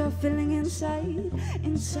know what what you're feeling inside,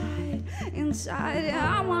 inside, inside.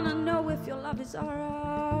 Yeah, I wanna know if your love is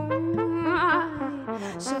alright.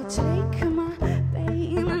 So take my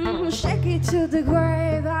pain and shake it to the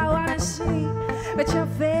grave. I wanna see what you're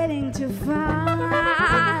failing to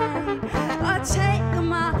find. Oh, take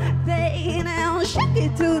my pain and shake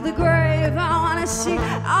it to the grave. I wanna see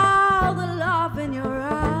all the love in your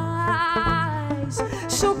eyes.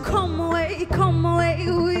 So come away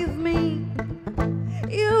with me.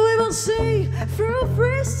 You will see through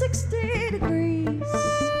 360 degrees.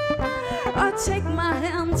 Oh, take my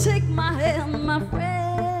hand, my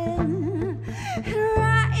friend, and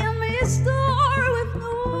write me a story with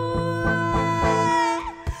no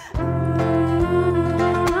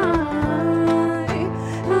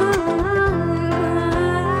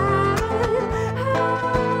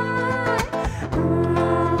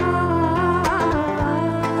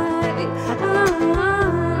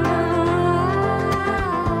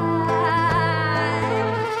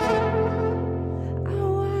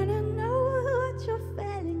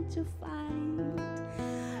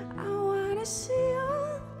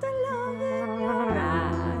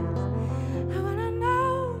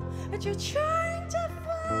you're trying to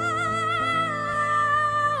find.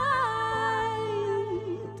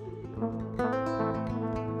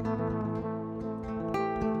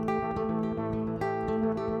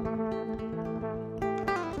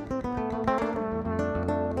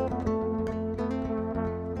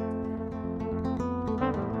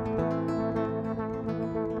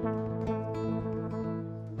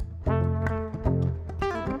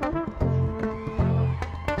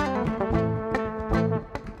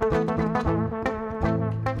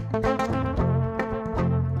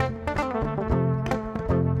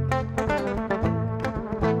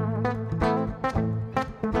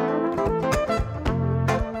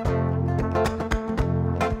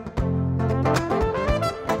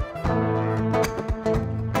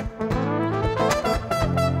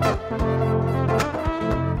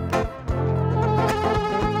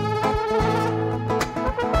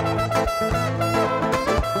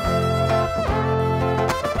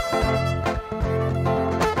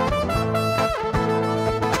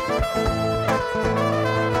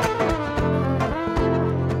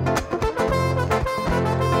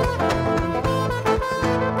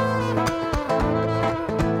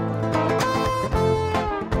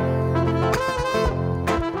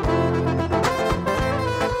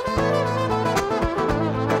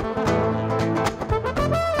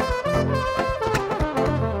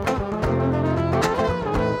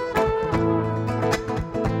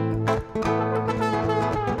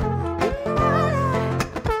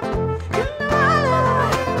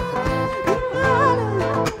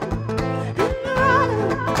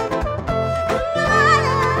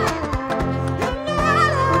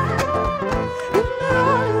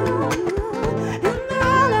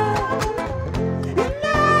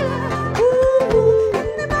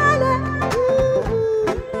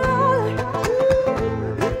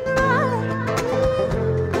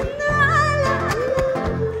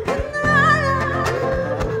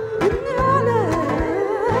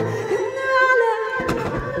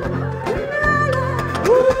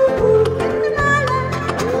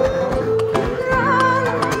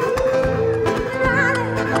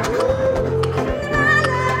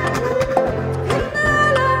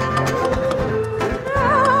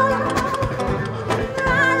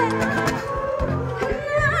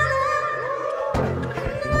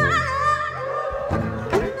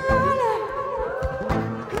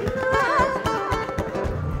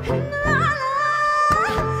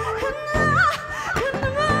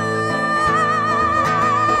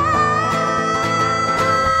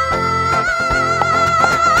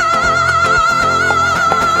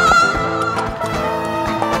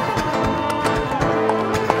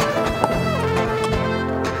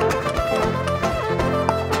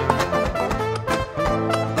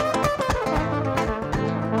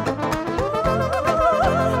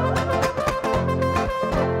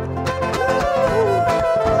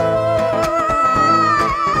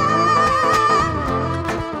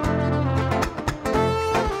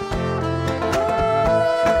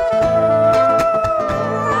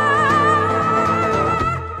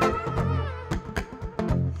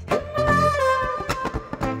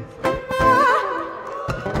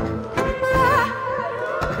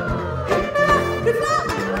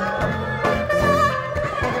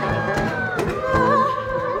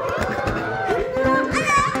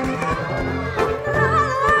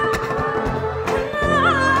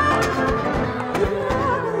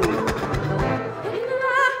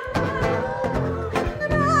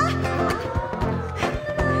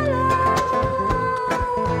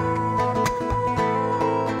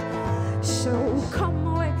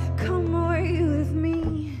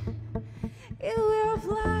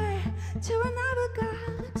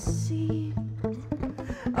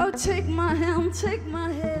 take my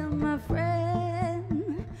hand, my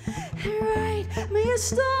friend, and write me a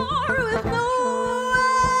story with no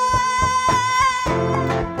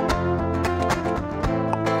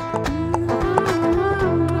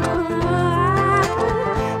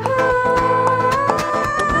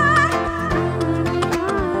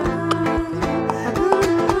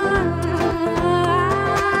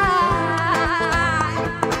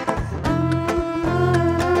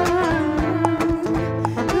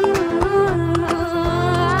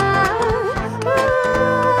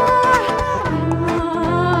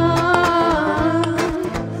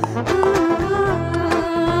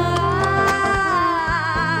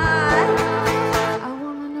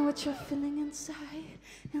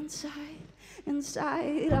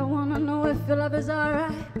inside. I wanna know if your love is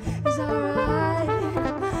alright, is alright.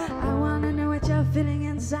 I wanna know what you're feeling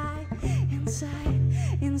inside, inside,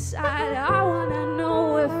 inside. I wanna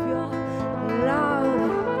know if your love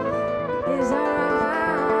is alright.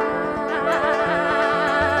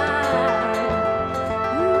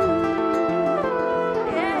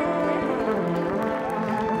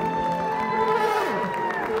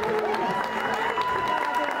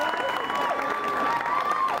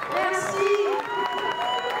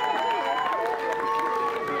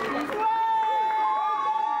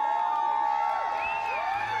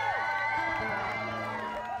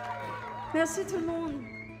 Merci tout le monde.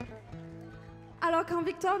 Alors quand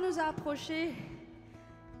Victor nous a approchés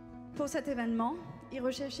pour cet événement, il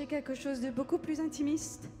recherchait quelque chose de beaucoup plus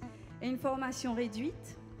intimiste et une formation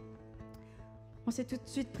réduite. On s'est tout de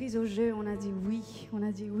suite pris au jeu, on a dit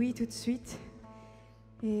oui tout de suite.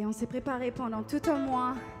 Et on s'est préparé pendant tout un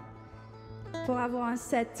mois pour avoir un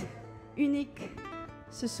set unique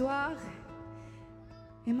ce soir.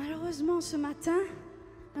 Et malheureusement ce matin,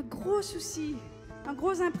 un gros souci, un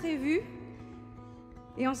gros imprévu.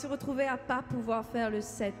 Et on se retrouvait à pas pouvoir faire le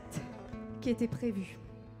set qui était prévu.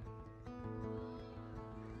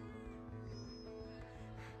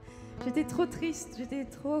 J'étais trop triste, j'étais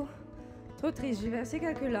trop triste. J'ai versé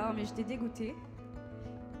quelques larmes et j'étais dégoûtée.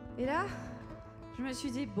 Et là, je me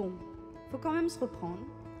suis dit, bon, faut quand même se reprendre.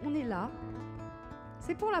 On est là.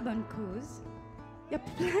 C'est pour la bonne cause. Il y a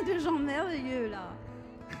plein de gens merveilleux là.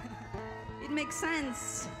 It makes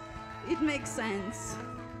sense. It makes sense.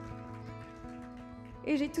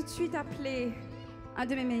 Et j'ai tout de suite appelé un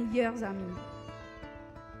de mes meilleurs amis.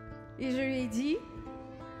 Et je lui ai dit,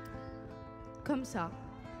 comme ça,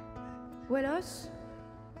 Wellos,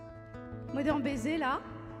 moi d'un baiser là,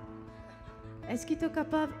 est-ce qu'il est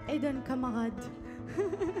capable d'aider un camarade?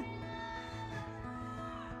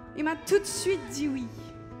 Il m'a tout de suite dit oui.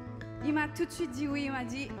 Il m'a tout de suite dit oui, il m'a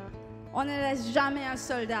dit, on ne laisse jamais un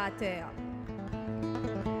soldat à terre.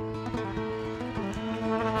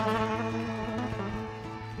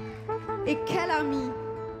 Et quel ami!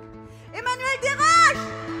 Emmanuel Desroches!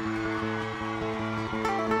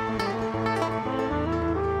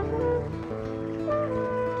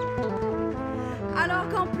 Alors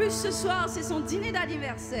qu'en plus ce soir c'est son dîner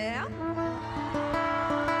d'anniversaire.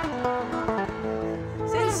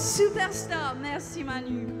 C'est une superstar, merci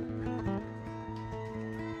Manu.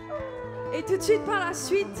 Et tout de suite par la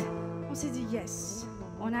suite, on s'est dit yes.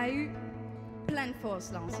 On a eu plein de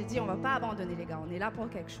force là, on s'est dit on va pas abandonner les gars, on est là pour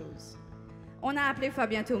quelque chose. On a appelé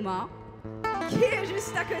Fabien Thomas, qui est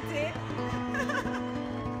juste à côté.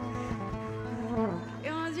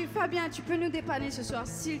 Et on a dit, Fabien, tu peux nous dépanner ce soir,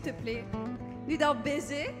 s'il te plaît. Nous d'en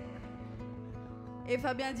baiser. Et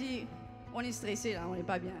Fabien dit, on est stressé là, on n'est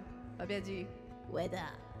pas bien. Fabien dit, Weda.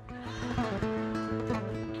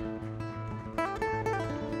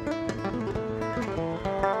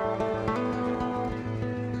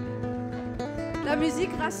 La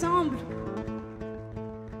musique rassemble.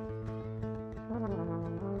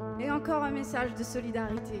 Et encore un message de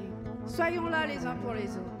solidarité. Soyons là les uns pour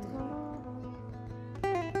les autres.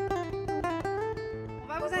 On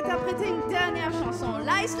va vous interpréter une dernière chanson.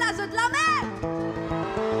 ISLA de la mer.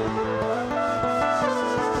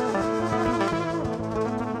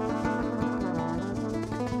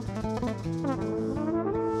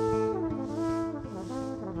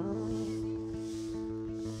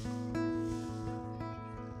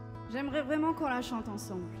 J'aimerais vraiment qu'on la chante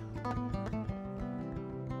ensemble.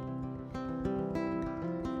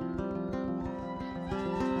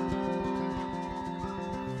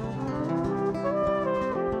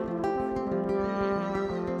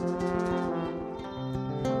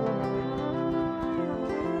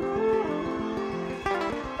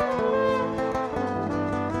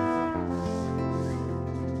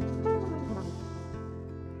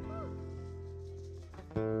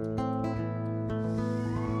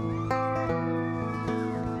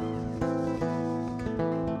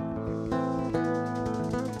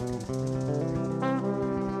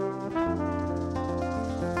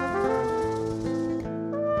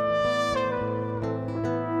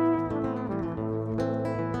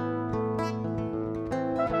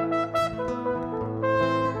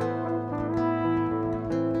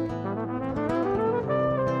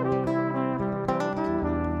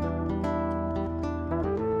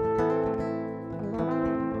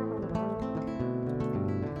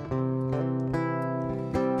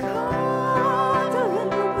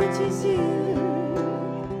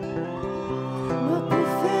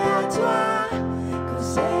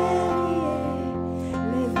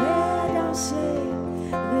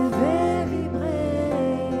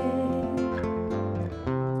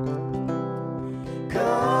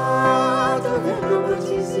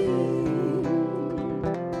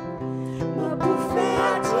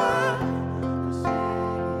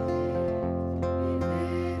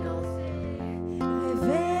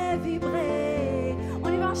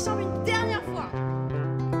 ensemble une dernière fois.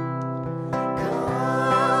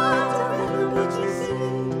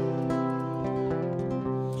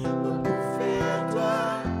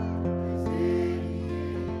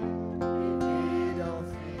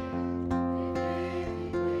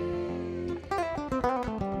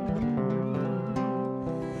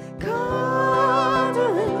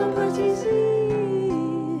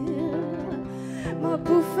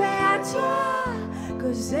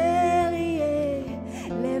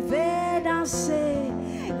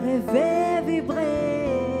 Rêver, vibrer.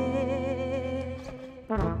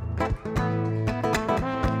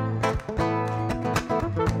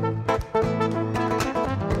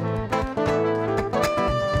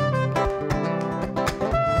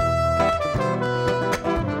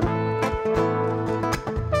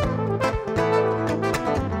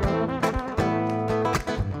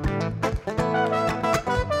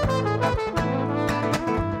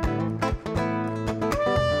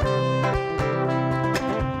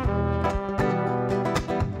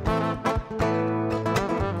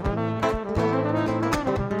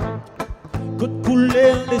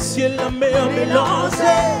 Les ciels, la mer mélangée,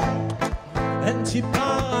 un petit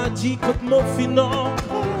paradis comme mon finon.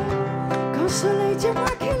 Quand le soleil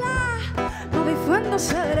dis-moi qu'il a, on riffonne dans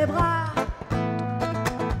les bras.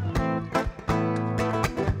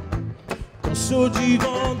 Quand saut du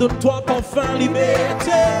vent, donne-toi enfin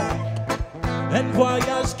liberté. Un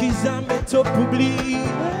voyage qui jamais t'op oublié.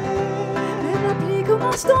 Même la pluie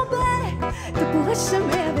commence à tomber, tu pourrais se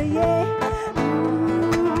m'éveiller.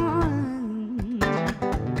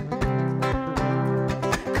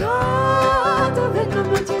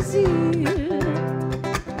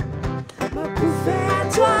 Me pouffer à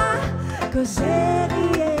toi, causer,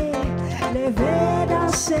 rier, lever,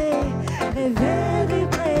 danser, rêver,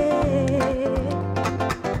 vibrer.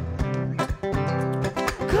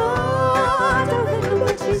 Quand on veut nous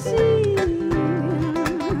mettre ici,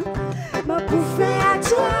 me pouffer à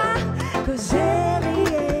toi, causer,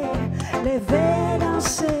 rier, lever,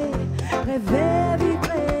 danser, rêver, vibrer.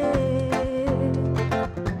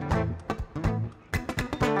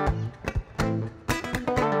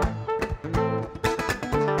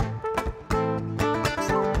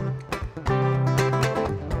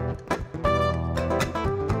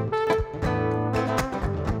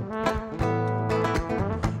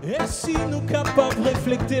 Si nous capables de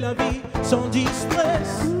refléter la vie sans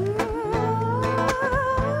distress,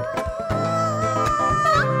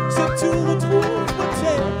 c'est tout retrouve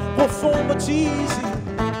beauté, profond motisé.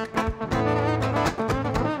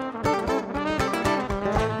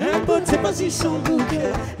 Un beauté pas si sans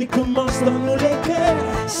bouquet, il commence dans nos cœurs,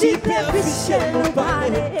 superficiel nous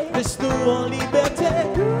parler, laisse-nous en liberté.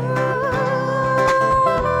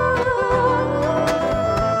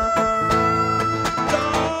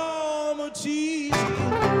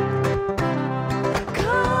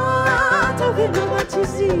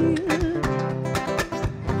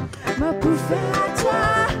 Me pouffer à toi,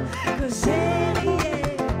 causer,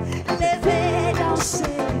 rier, lever,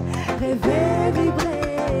 danser, rêver,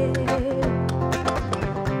 vibrer.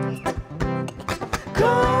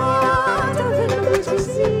 Quand on veut nous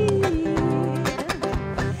ici,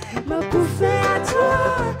 me pouffer à toi,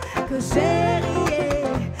 causer, rier,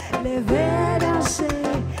 lever, danser,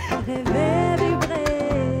 rêver, vibrer.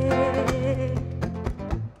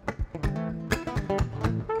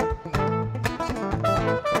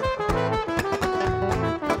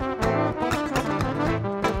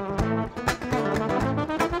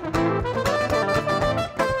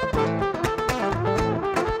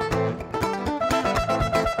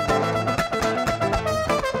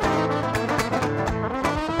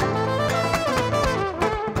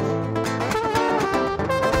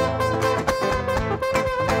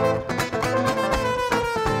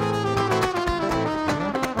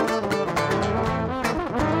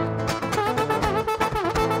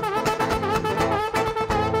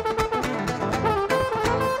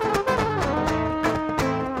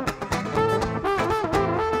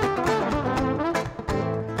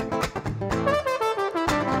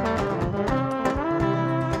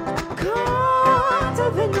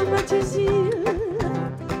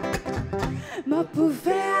 Me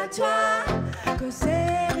pouffer à toi, causer,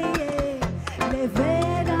 rier,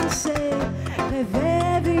 lever, danser,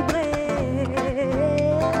 rêver, vibrer.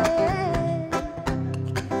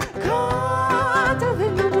 Quand on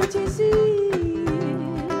veut nous mettre ici,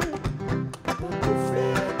 me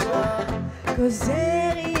pouffer à toi, causer,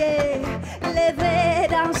 rier, lever,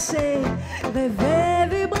 danser, rêver,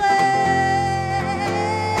 vibrer.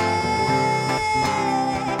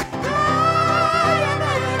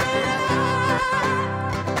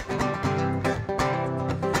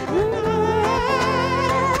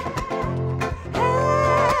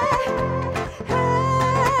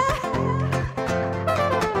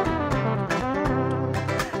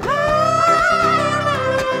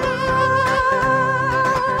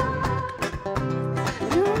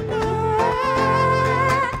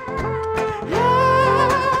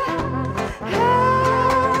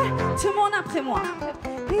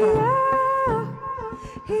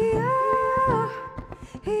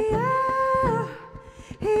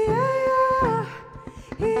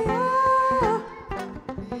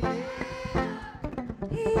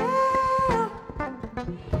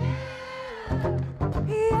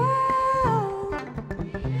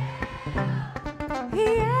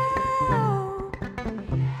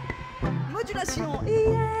 modulation.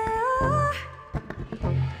 Yeah.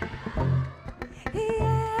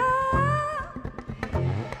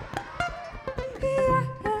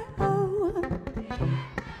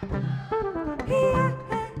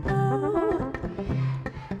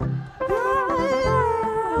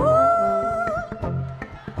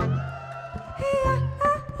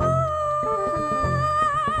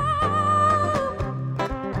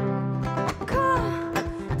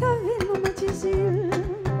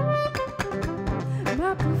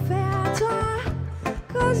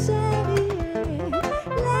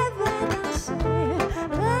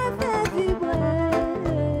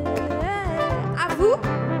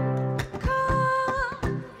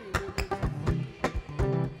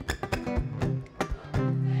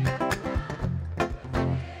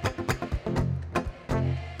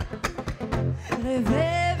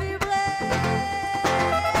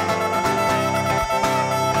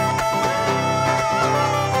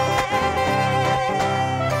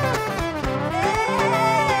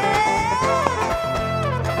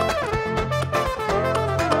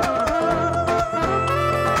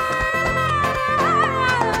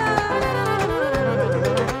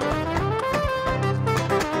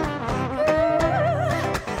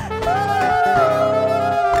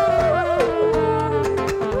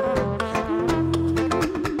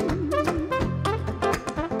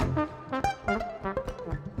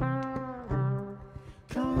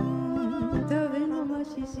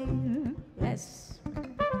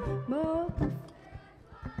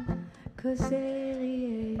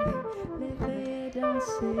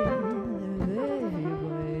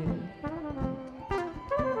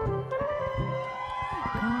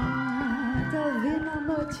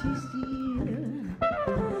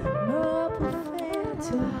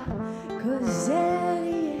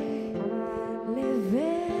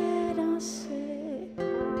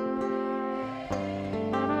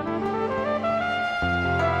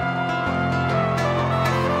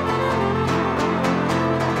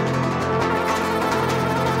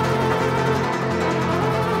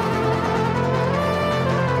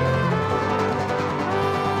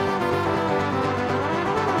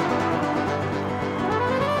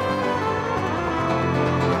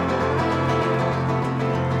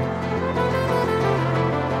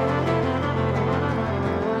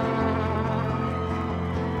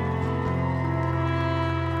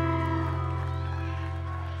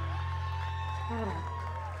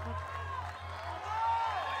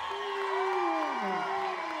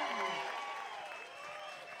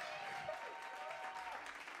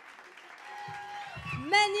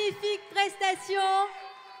 Magnifique prestation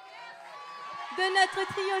de notre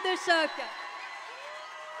trio de choc.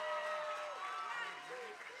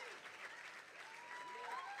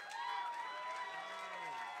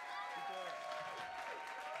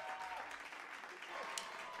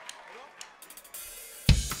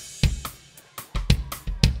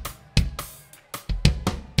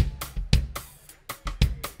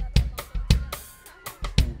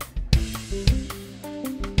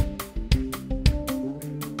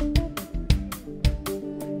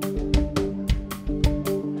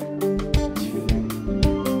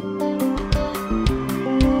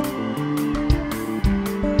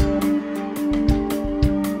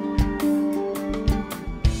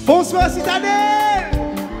 Bonsoir Citadelle.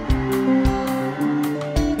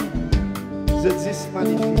 Je dis c'est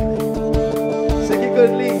magnifique. C'est qui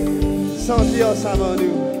connaît sans dire ça va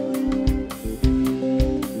nous.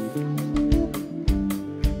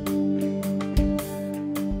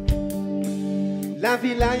 La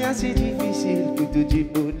vie là c'est difficile pour tout du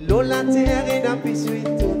monde. L'eau la terre et la pluie suite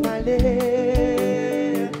tout aller.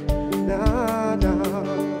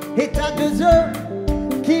 Et t'as deux hommes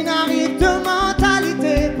qui n'arrivent de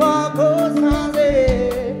mentalité pas cause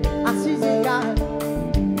assise égale.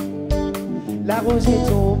 La rosée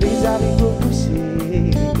tombe, ils arrivent au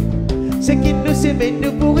pousser. C'est qu'ils ne s'aiment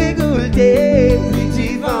nous pour récolter. Plus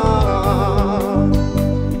du vent,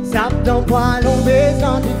 ça dans quoi l'on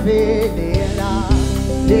besoin du fêler là.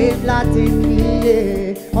 Les plats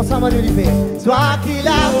pliés, ensemble on lui fait. Soit qui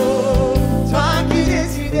là-haut, soit qui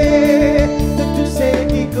décidé de tous ceux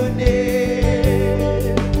qui connaissent.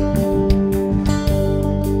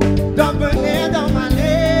 Dans bonheur, dans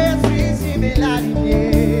malheur, suis mais la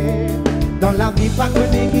lumière. Dans la vie, pas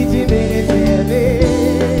connu qui dit mais réservé.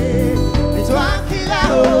 Mais toi qui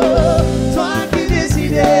là-haut, toi qui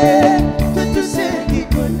décidé de tous ceux qui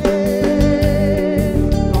connaissent.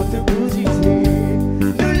 Dans te position,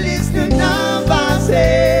 nous laisse le nom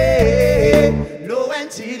passer. L'ON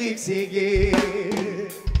tire c'est gay.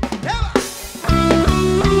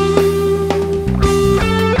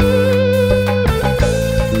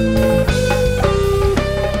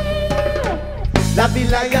 vie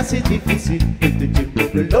là, c'est difficile.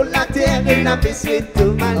 Le long la terre, et n'a pas c'est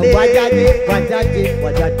tout malé. Wadadje.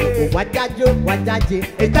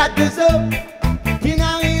 Et t'as deux hommes qui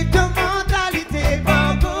n'arrivent de mentalité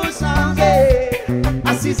pas pour changer.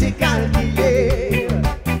 Assis et calculé,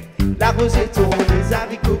 la rosette tourne, les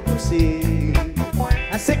haricots poussés.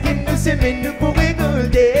 À ce qui nous s'aiment, nous pour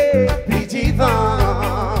rigoler, plus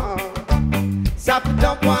divin. Ça peut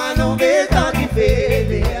t'en point, non, mais tant qu'il fait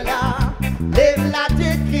les là, lève la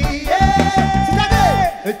tête, crier.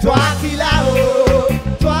 Citadelle, toi qui là-haut,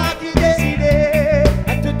 toi qui décidais,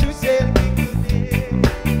 à te tous celles qui connaissent.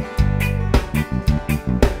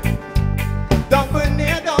 Dans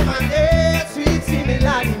bonheur, dans malheur, suite, si mais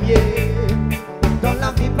la lumière. Dans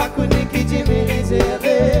la vie, pas connu qui dit mais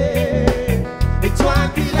réservé. Et toi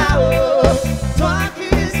qui là-haut, toi qui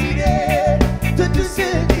décidais, de tous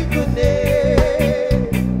celles qui connaissent.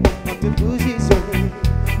 En te positionner,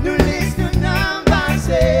 nous laissons nous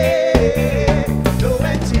passer.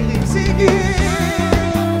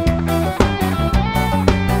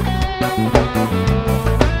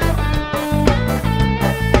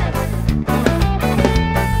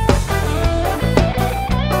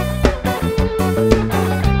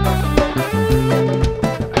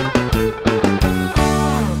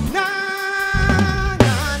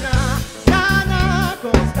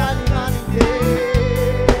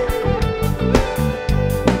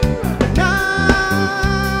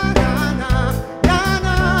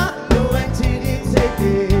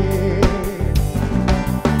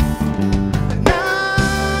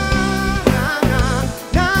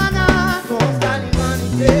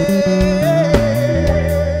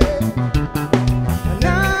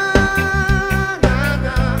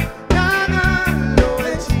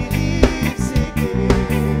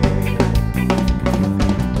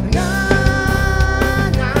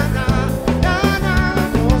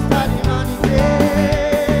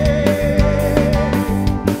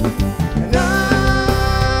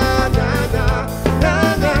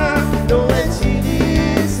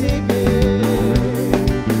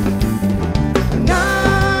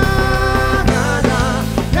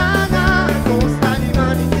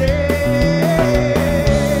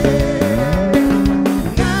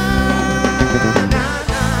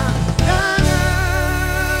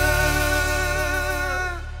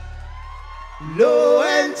 L'eau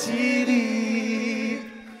est tirée,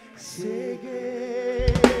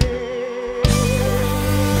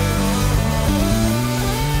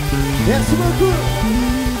 merci beaucoup.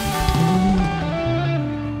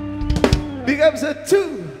 Big up the two.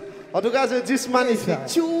 En tout cas, the 10 magnifique.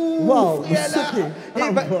 Wow,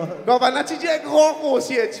 quand on va étudier un grand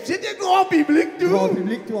concert, c'est un grand public tout. Grand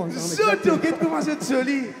public tout. Surtout, qui commence à être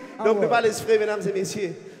solide. Donc, ne pas laisser, mesdames et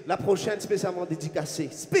messieurs. La prochaine spécialement dédicacée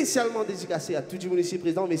à tout le monde ici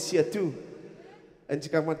présent, mais surtout, un petit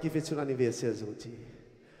camarade qui fait son anniversaire aujourd'hui.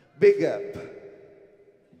 Big up.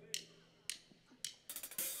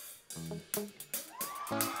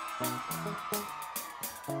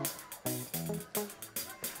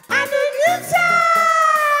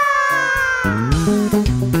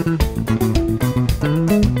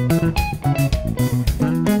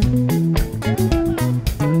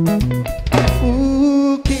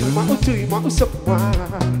 Moi,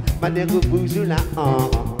 ma nègre bouge la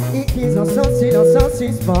et qu'ils en sont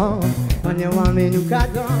suspens. On y va mais nous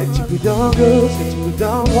cadons. Un petit coup d'angle, un petit coup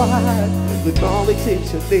d'envoi. Rudement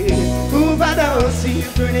exceptionnel. Où va danser,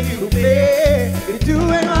 prenez qui vous plaît. Et tout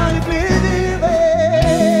est loin de plaisir.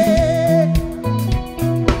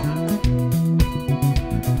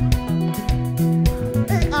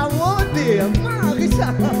 Et I want it, Marissa.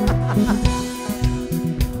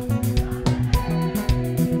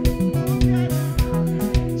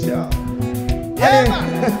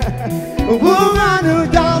 Woman nous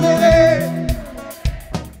danser,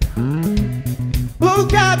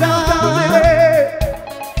 bouca danser.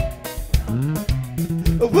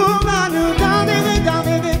 Woman nous danser,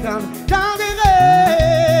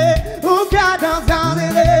 bouca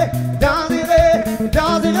danser.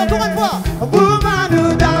 Encore une fois, woman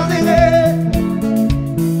nous danser.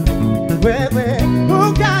 Ouais,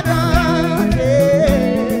 bouca danser.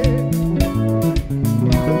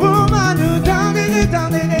 Woman nous danser,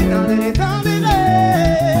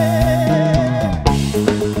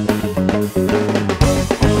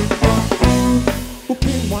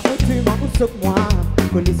 moi,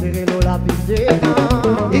 connaissez l'eau la piste.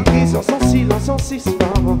 Écrit sur son silence en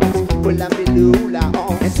suspens. Pour la mélodie ou la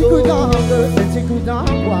hanse. Un petit coup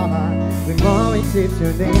d'envoi, vraiment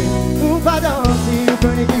exceptionnel. On va danser, on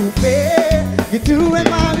connaît qui vous fait. Et tout est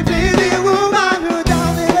mal de plaisir, on va nous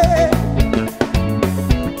danser.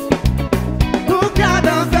 Pour qu'à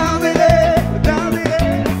danser,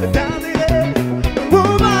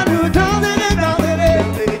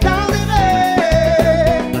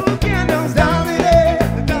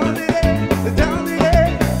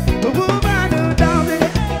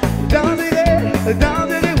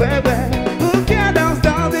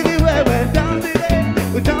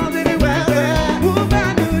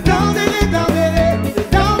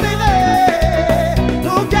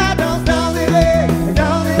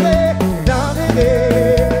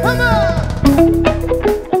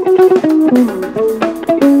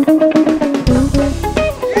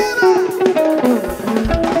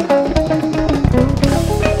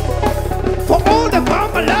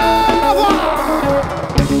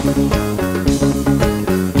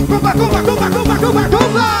 Oh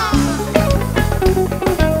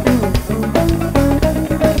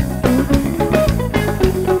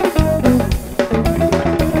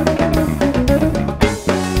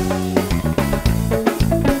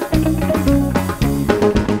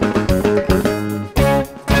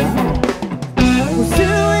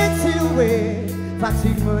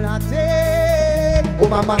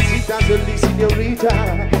mamacita, jolie signorita,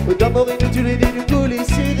 d'abord inutile de tous les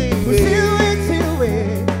séries.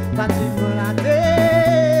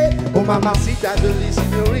 Oh mamacita, jolie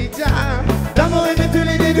signorita, d'abord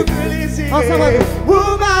inutile de tous les séries. Ensemble,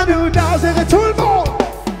 woman who danse tout le monde.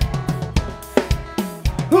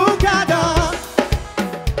 Who can dance?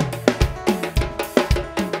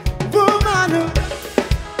 Woman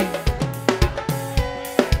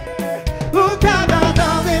who can dance?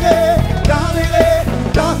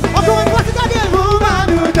 Encore une fois, c'est-à-dire woman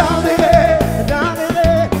who danse.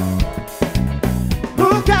 Who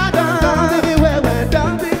can dance? Ouais,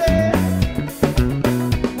 danse.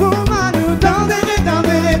 Woman who danse.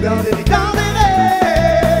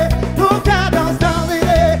 Who can dance?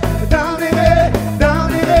 Woman who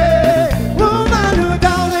danse.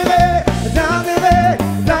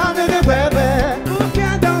 Ouais, who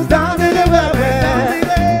can dance?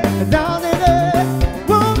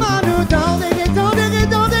 Woman who danse.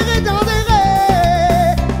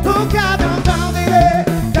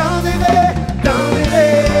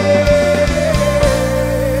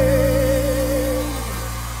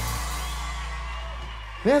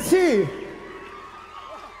 Merci.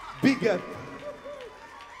 Big up.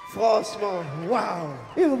 Franchement, wow.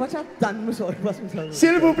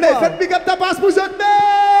 S'il vous plaît, faites big up ta passe pour autres.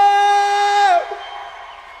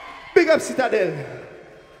 Big up Citadelle.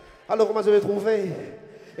 Alors, comment je vais trouver?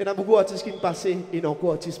 Il y a beaucoup d'artistes qui me passent et il y a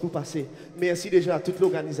encore d'artistes pour passer. Merci déjà à toute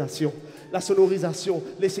l'organisation, la sonorisation,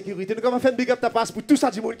 les sécurités. Nous allons faire big up ta passe pour tout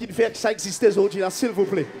ça du monde qui fait que ça existe aujourd'hui là, s'il vous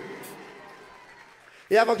plaît.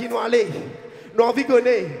 Et avant qu'ils nous allent, nous envie de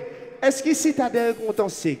connaître, est-ce que Citadelle content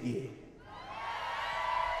séguer?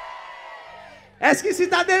 Est-ce que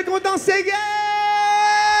Citadelle content séguer?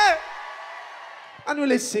 À nous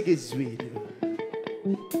laisser séguer d'huile.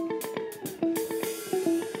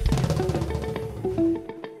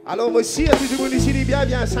 Alors, monsieur, tout le monde ici,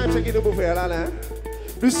 bien simple ce que nous pouvons faire là.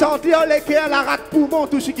 Nous sentons les cœurs, la rate poumon,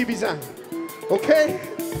 tout ce qui est bizarre. OK?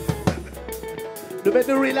 Nous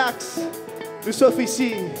mettons relax. Nous sommes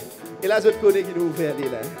ici. Et là, je connais qui nous ouvre là.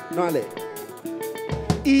 Non, allez.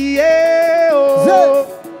 Ié-oh.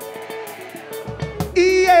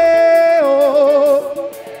 Ié-oh.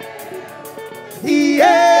 Ié-oh.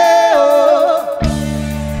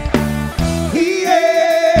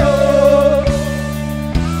 Ié-oh.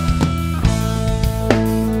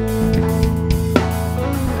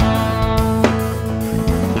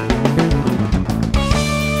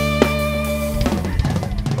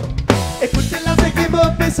 Écoutez la musique qui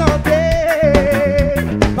m'a fait santé.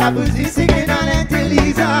 Pas vous dire c'est que dans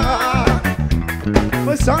l'intelligence.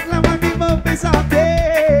 Me sens la voix qui m'a fait santé.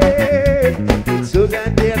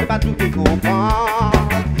 Solidaire, pas tout qui comprend.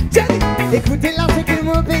 Écoutez la musique qui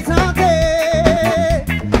m'a fait santé.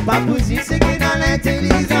 Pas vous dire c'est que dans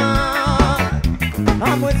l'intelligence.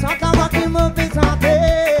 Me sens la voix qui m'a fait santé.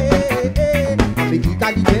 Mais qui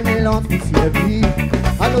qualité mélange pour survivre.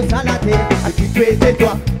 Alors ça la terre, à qui tu étais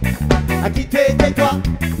toi. À qui tu étais toi.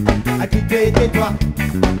 À qui tu étais toi.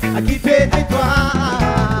 À qui tu étais toi.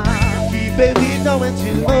 Qui fait vivre dans un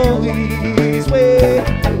île Maurice, oui.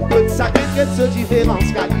 Toute sa quête de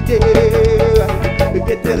différence qualité.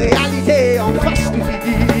 Quête de réalité en face du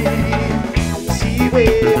fini. Si oui,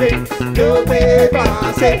 nous pouvons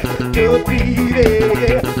penser, nous priver.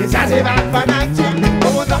 Et ça c'est pas fanatique. Au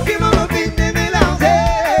moment qui m'a envie de mélanger.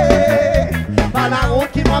 Par la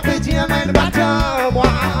route qui m'a fait dire, mais le bâtiment,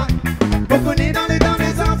 moi. On est dans les temps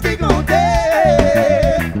des sens qui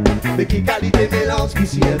comptaient. Mais qui qualité mélange qui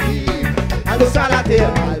s'y arrive. Allô ça la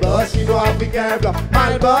terre, Malba, sino africain blanc.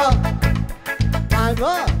 Malba,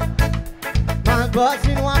 Malba, Malba,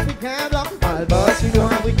 sino africain blanc. Malba, sino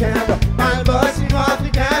africain blanc. Malba, sino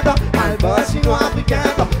africain blanc. Malba, sino africain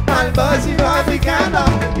blanc. Malba, sino africain blanc.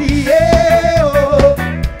 Yeah, oh.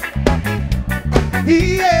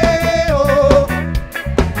 Yeah, oh.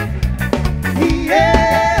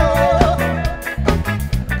 Yeah, oh.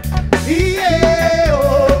 Yeah, oh.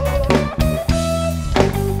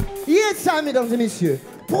 Yes, ça, mesdames et messieurs.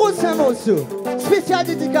 Prochain morceau, spécial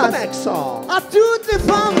dédicace à toutes les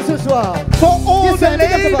femmes ce soir. For all the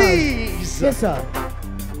ladies. C'est ça.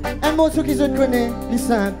 Un morceau qu'ils ont connaît, il est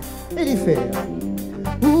simple et il fait.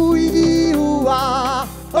 Oui, ouah,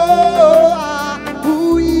 oh, ah,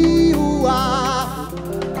 oui, ouah,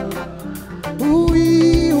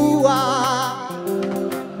 oui, ouah.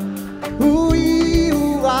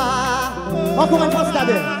 Encore une fois,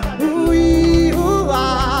 Citadelle. Oui,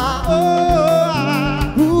 ouah.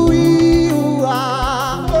 Oui,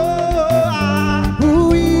 ouah.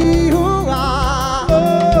 Oui, ouah.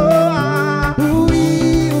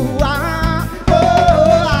 Oui, ouah.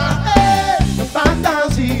 Femme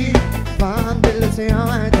d'Asie, femme de l'océan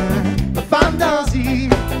Indien, femme d'Asie,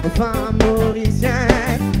 femme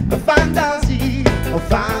mauricienne, femme d'Asie,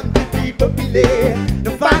 femme du pays populaire,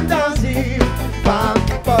 femme d'Asie, femme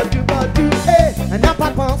du bord du elle n'a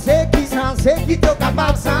pas pensé qui s'en sait, qui t'est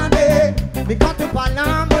capable s'en est. Mais quand tu parles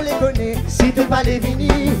on les connaît. Si tu parles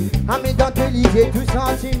vini, à mes dents te liser tout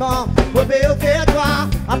sentiment. Faut béo faire toi,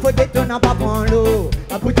 à faut que ton n'a pas prendre l'eau.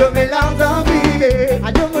 À pour te mélanger en vie.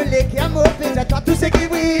 À deux mollets qui a mot, à toi tout ce qui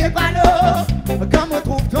brille pas l'eau. Comme on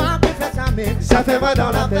trouve toi, peut faire ça, mais ça fait mal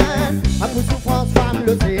dans la peine. À pour souffrance, femme,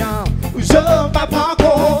 l'océan. Je ne pas prendre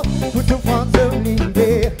compte. Pour souffrance,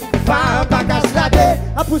 l'unité. Femme, pas casse la tête.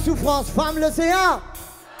 À pour souffrance, femme, l'océan.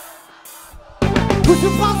 Pour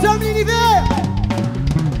souffrance, l'univers.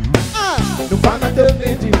 Nous femmes de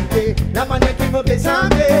méditer, la manière qui me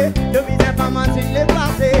présenter, de misère pas mentir les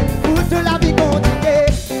passés, toute la vie continuée.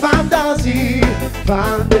 Femme d'Asie,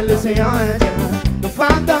 femme de l'océan Indien, nos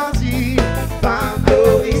femmes d'Asie, femmes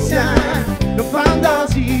mauriciennes, nos femmes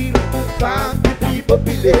d'Asie, femmes du pays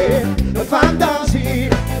populaire, nos femmes d'Asie,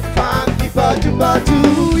 femmes qui partent du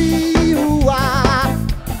partout. Oui, ouah,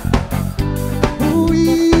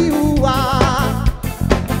 oui, ouah.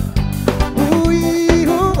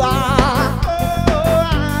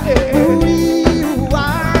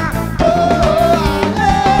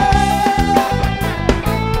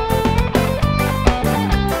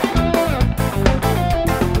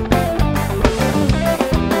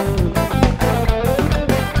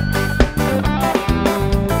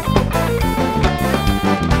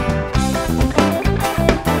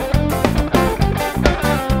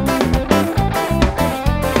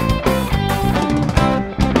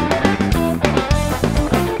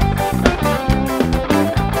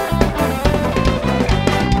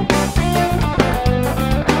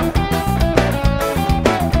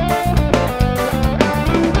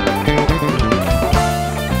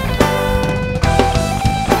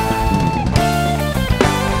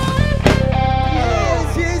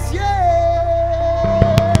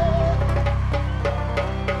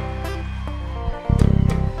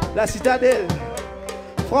 La Citadelle,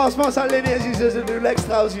 franchement, ça l'énergie de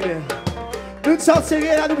l'extraordinaire. Nous sommes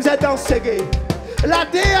serrés, là, nous êtes serrés. La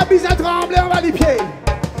terre a bien tremblé en bas des pieds.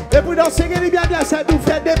 Et pour danser, bien, ça nous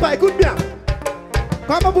fait des pas. Écoute bien.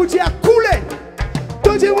 Comment vous dire couler?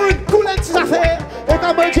 Tout le monde coule ses affaires. Et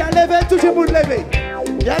comment vous dire lever, tout le monde lever.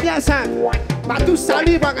 Bien simple. Pas tout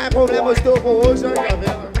salir, pas un problème au le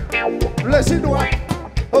droit.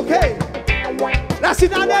 Ok. La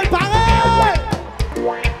Citadelle, pareil.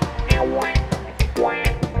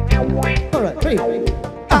 Alright, ready.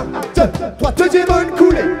 Toi, tout le monde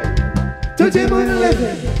coulé, tout le monde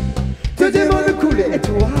levé, tout le monde coulé, et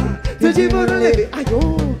toi, tout le monde levé, aïe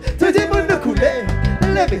oh, tout le monde coulé,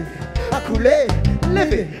 levé, à couler,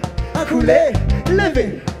 levé, à couler,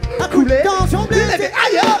 levé, à couler, levé,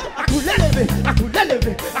 aïe oh, à couler, levé, à couler,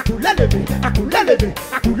 levé, à couler, levé, à couler, levé,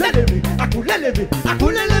 à couler, levé, à couler, levé, à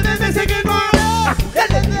couler, levé, mais c'est que moi, à couler,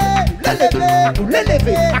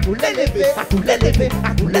 levé, à couler, levé, à couler, levé, à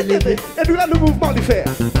couler, levé, et nous là le mouvement du fer.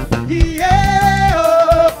 Yeah, oh.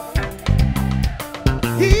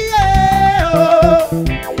 Yeah, oh.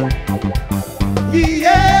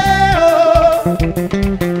 Yeah, oh.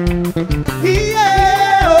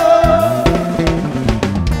 Yeah, oh.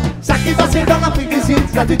 Ça qui passe dans l'Afrique du Sud,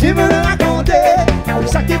 ça tu me le raconter.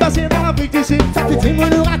 Ça qui passe dans l'Afrique du Sud, ça tu me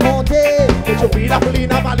le raconter. Et je prie la folie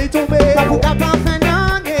n'a pas les tomber. Pas pour qu'à pas fin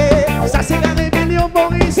d'année. Ça c'est la rébellion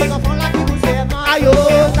Maurice. Ces enfants là qui vous servent. Aïe oh,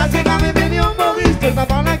 ça c'est la rébellion Maurice. Ces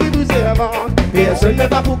enfants là qui vous servent. Personne ne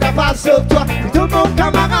va pour qu'à pas sauf toi. Ni ton mon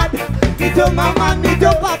camarade, ni ton maman, ni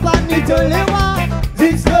ton papa, ni ton léwa.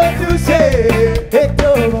 Dis que tu sais, et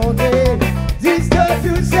ton monde. Dis que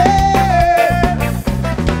tu sais.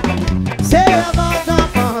 C'est avant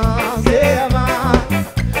d'enfant, c'est avant.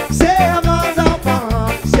 C'est avant d'enfant,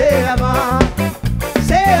 c'est avant.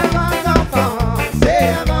 C'est avant d'enfant, c'est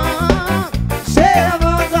avant. C'est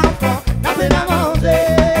avant d'enfant, n'a plus à manger.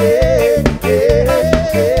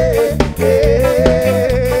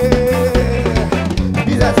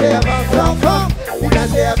 Bisa c'est avant d'enfant, bisa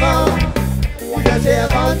c'est avant. Bisa c'est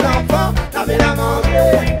avant d'enfant, n'a plus à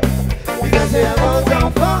manger. Bisa c'est avant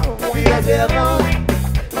d'enfant, bisa c'est avant.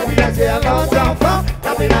 Bisa c'est avant d'enfant,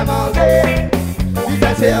 n'a plus à manger.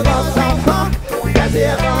 Bisa c'est avant d'enfant, bisa c'est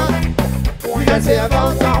avant. Bisa c'est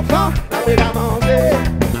avant d'enfant, n'a plus à manger.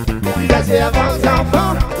 Bisa c'est avant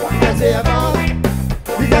d'enfant, bisa c'est avant,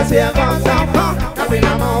 Vite c'est avant, enfant, t'as pris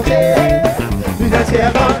la manger. Vite c'est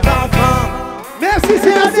avant, enfant. Merci,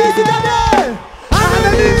 c'est ainsi, Citadelle.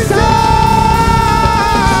 Anonym.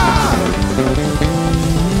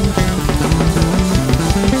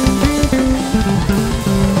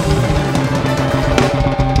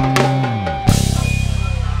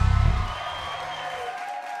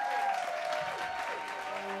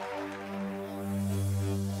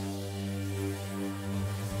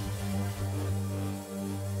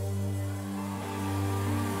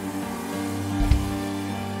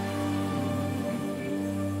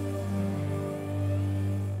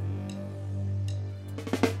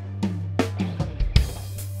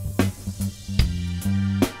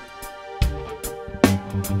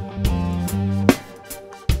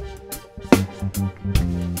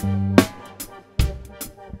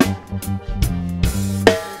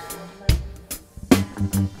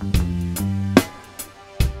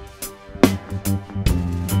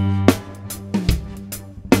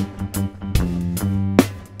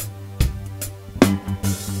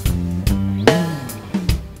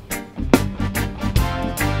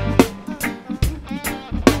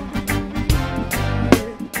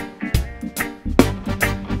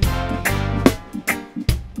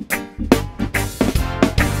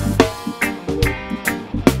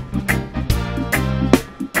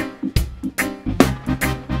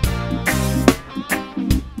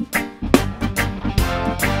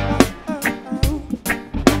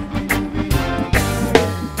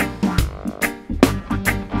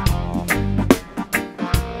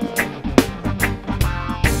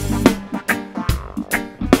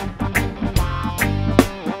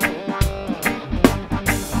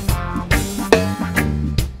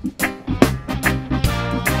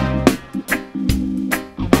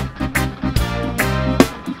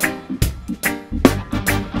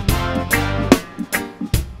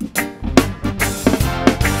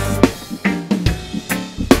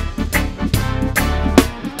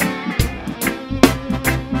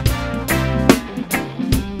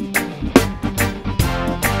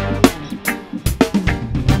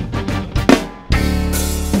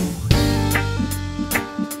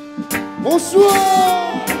 Bonsoir.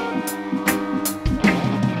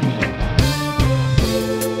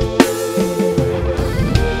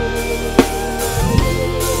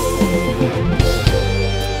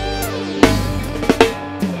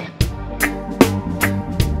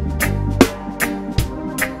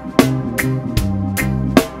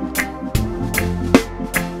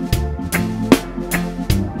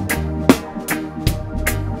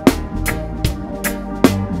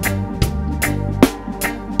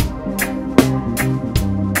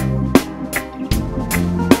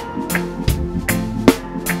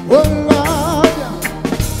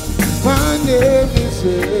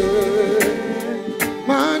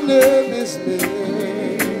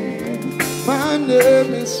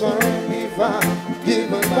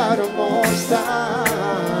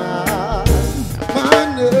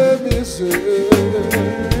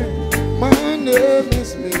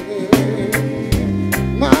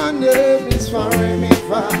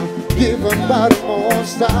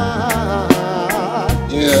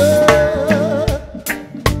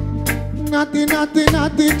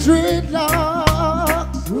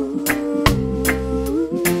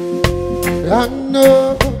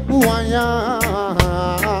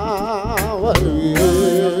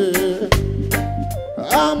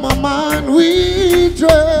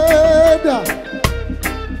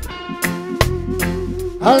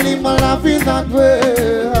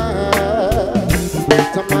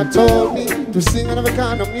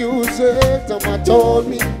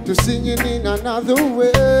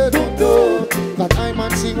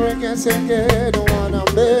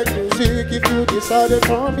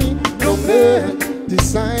 For me, no man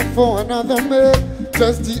decide for another man.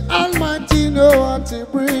 Just the Almighty know what to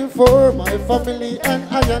bring for my family and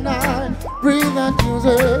I. Bring that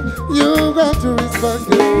user, you got to respect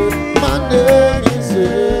it. My name is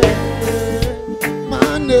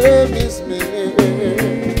my name is me.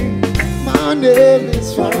 My name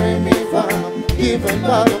is forever given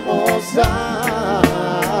by the Most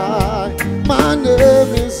High. My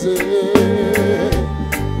name is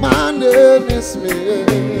my name is me.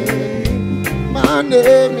 My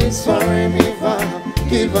name is forever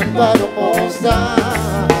given by the Most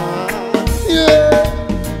High. Yeah.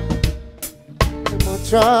 They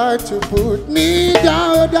try to put me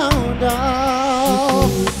down, down, down.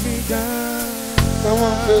 Put me down.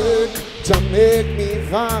 Someone could to make me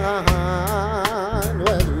fine.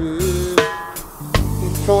 Well,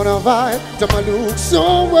 in front of I, to my look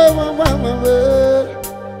so well.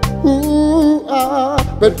 Ooh, ah.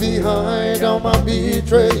 but behind all my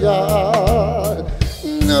betrayal.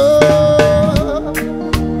 No,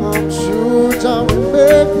 I'm sure Jah will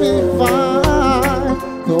make me fine.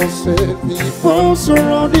 Those sad people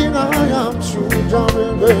surrounding, I am sure Jah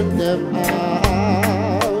will bring them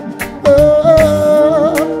out.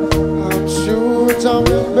 Oh, I'm sure Jah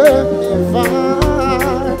will make me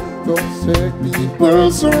fine. Those sad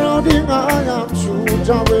people surrounding, I am sure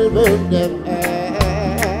Jah will bring them out.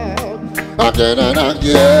 Again and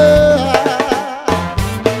again.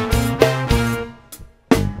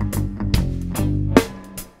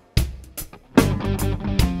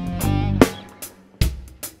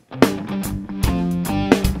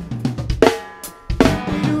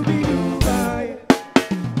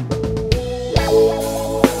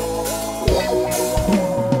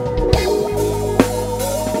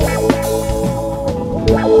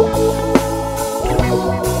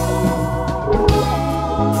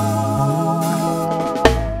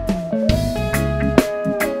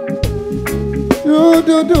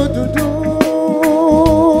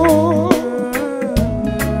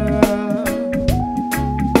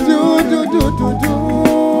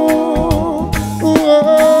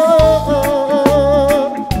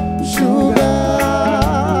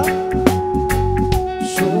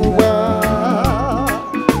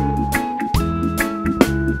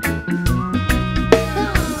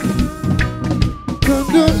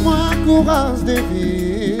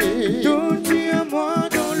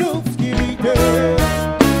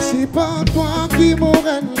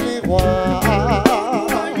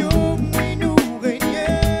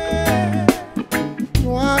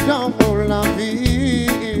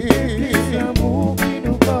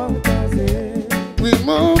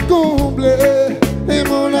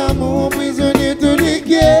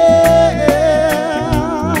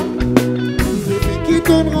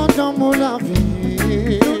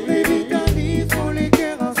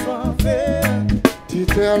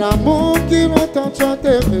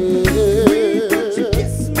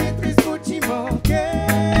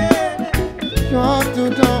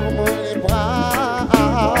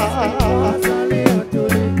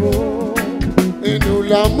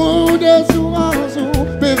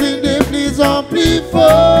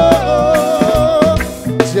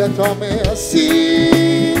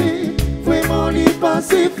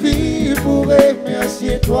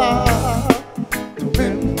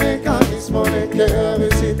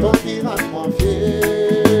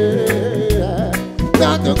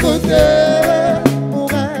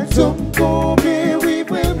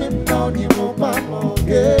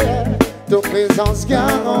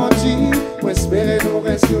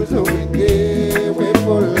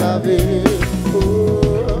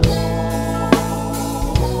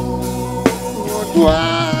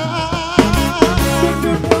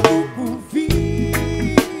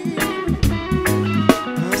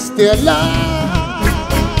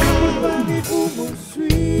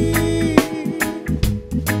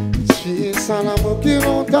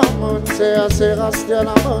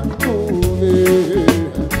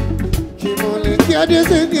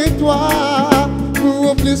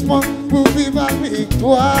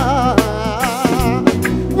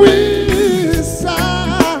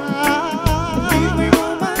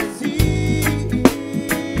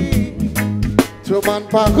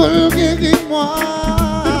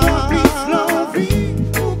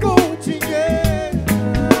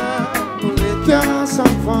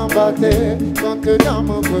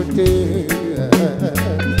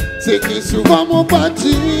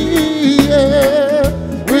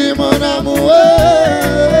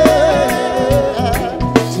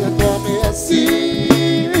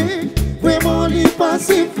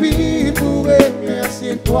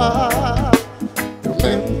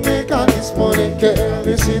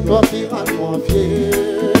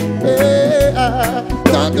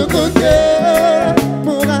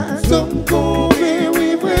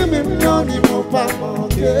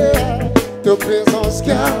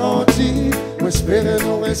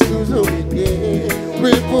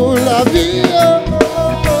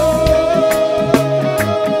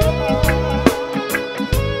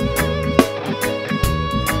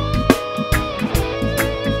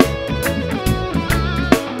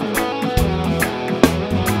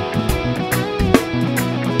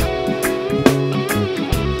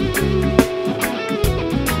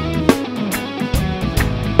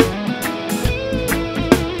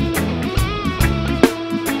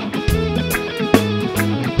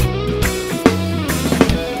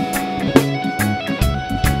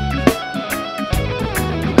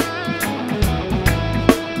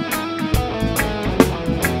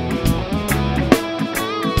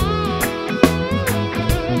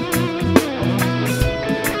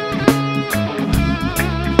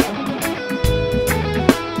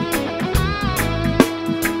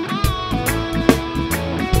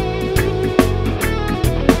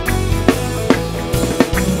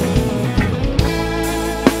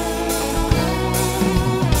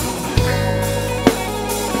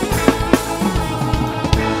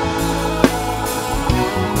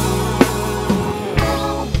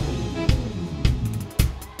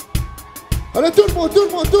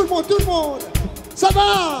 tout le monde. Ça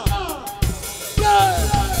va? Yeah.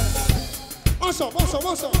 Ensemble.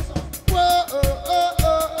 Ouais,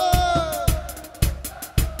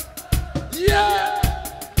 yeah.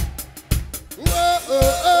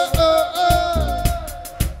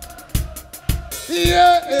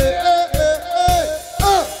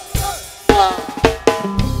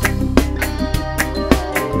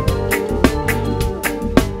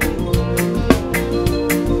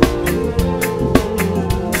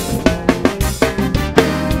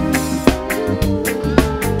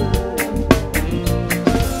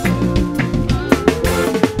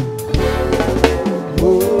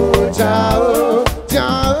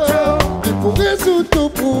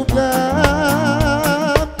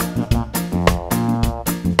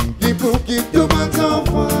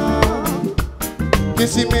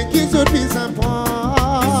 Si mes qui se pis un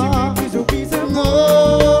point,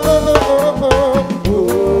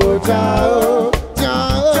 ciao,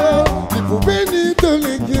 il faut bénir de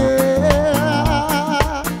l'égard.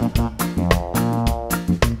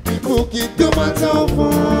 Il faut qu'il demande aux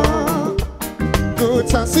enfants, tout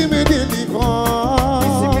ça c'est mes délivrances.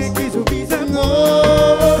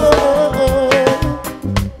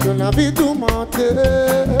 De la vie tourmentée,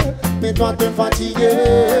 mais toi te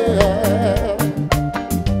fatiguer.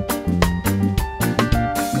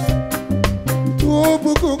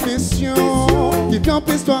 Beaucoup de questions qui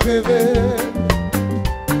t'empêchent toi rêver.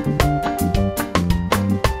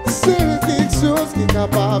 C'est quelque chose qui n'a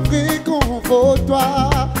pas pris qu'on toi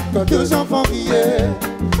quand deux enfants riaient.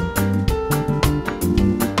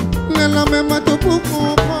 La même matin pour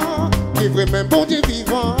comprendre qui vrai même bon Dieu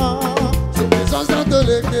vivant. C'est présence dans de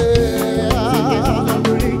l'équerre.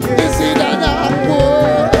 Et c'est là,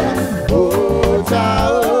 oh,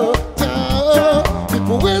 ciao, il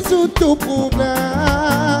pourrait résoudre tout problème.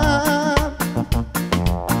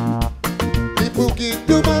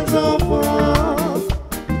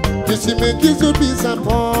 Si mes qui se pis un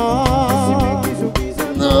point,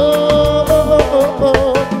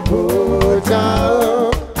 ciao,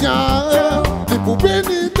 il faut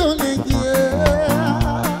bénir dans les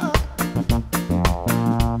guerres.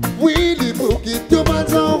 Oui, il faut qu'il te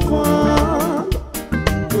mette enfant,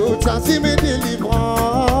 tout ça c'est mes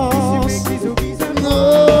délivrances.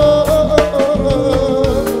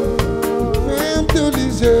 Même te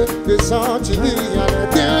lisez, te sentir à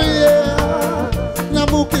l'intérieur.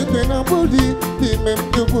 L'amour qui te n'embolie, puis même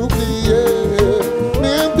te bouclier,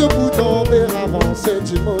 même te pour tomber avancer,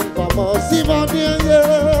 tu montes pas mort. Si va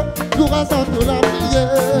derrière, nous rasons toute la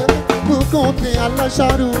prière, pour contrer à la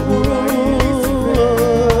charou.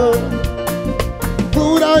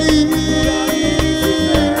 Pour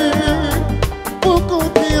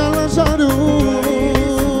contrer à la charou.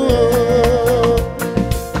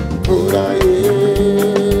 Pour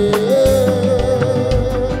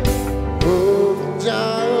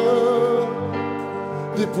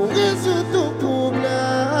pour résoudre ton problème,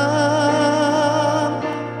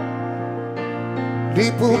 lui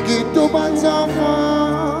pour qui te bat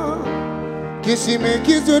enfants, qui s'y met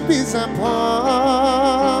qui se pisse un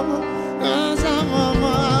point, dans sa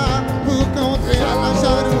maman, pour contrer à la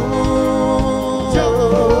jaloux,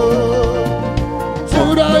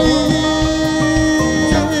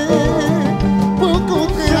 pour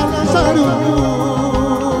contrer à la jaloux,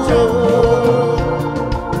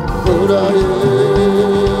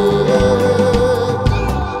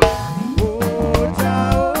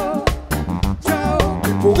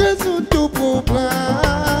 pour résoudre tout problème,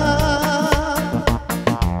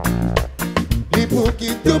 les pour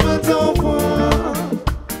qui te battent enfants,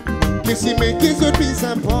 qui s'y met qui se pisse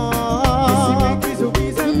un point, les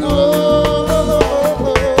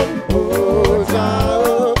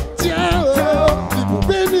pour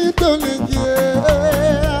bénir dans les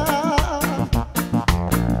guerres.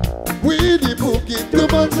 Oui, les pour qui te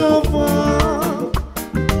battent enfants,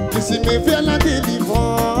 qui s'y met vers la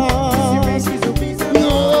délivrance.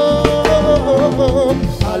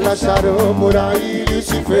 À la charou Mouraï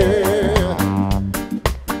Lucifer,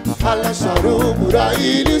 à la charou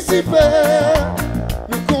Mouraï Lucifer,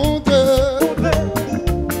 nous comptons,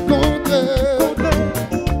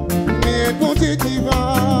 mais comptez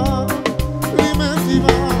divin, les mains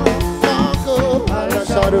divins, encore. À la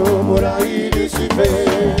charou Mouraï Lucifer,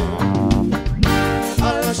 à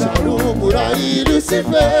la charou Mouraï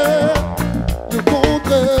Lucifer, nous comptons.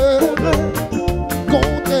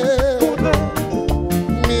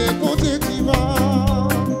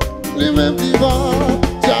 Les mêmes divans,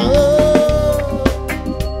 ciao.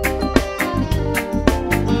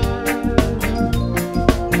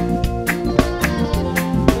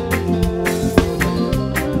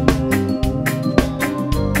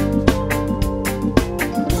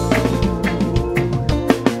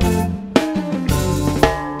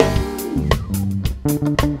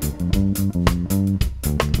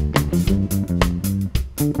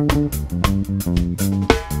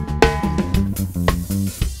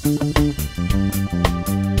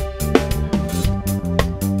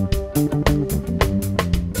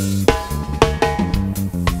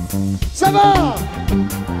 Ça va?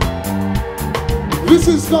 This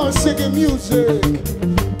is called singing music.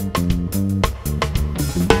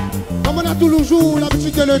 Comme on a tout le jour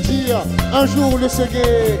l'habitude de le dire, un jour le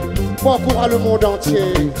Ségué parcourra le monde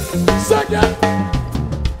entier. Ségué!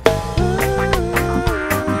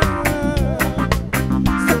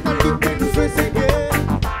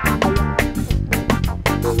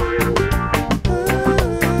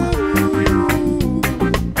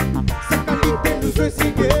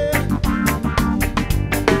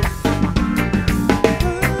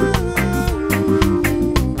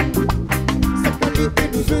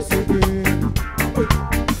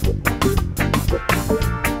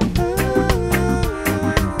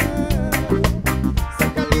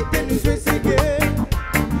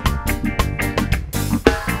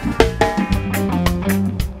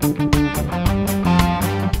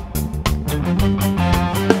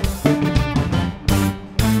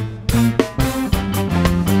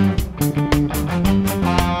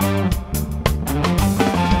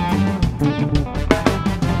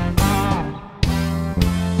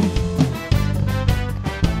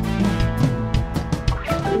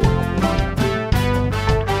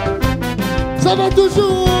 Ça va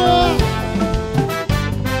toujours.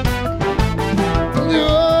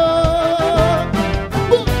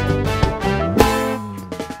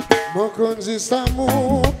 Mon conduit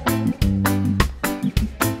amour.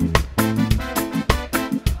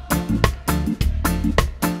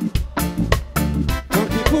 Quand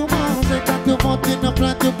il faut manger, quand tu montes une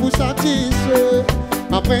plante pour satisfaire,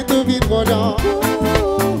 après tu vis volant.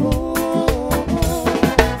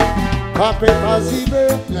 Papé pasibé,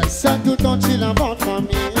 laisse tout entier la bonne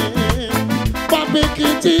famille. Papé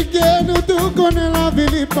critique, nous tous connaissons la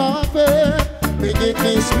vie, papé. Mais des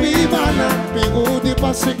esprits malins, mais vous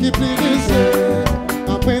dépassez qui plaisent.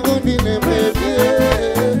 Après vous venez bébé.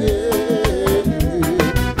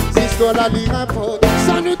 C'est ce la ligne rapporte,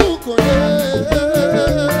 ça nous tous connaît.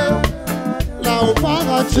 Là au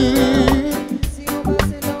paradis.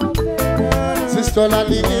 C'est ce la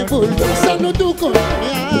ligne boule, ça nous tous connaît.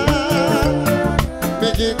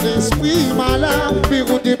 Mais des esprits malins, mais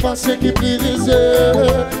vous dépassez qui plaisent.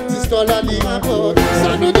 C'est ce la ligne rapporte,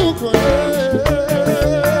 ça nous tous connaît.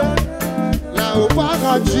 Là au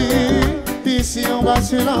paradis, ici on va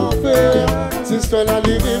sur l'enfer. C'est ce la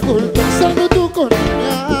ligne boule, ça nous tous connaît.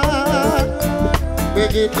 Mais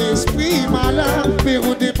des esprits malins, mais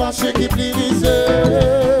vous dépassez qui plaisent.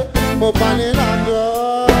 Faut parler la gloire.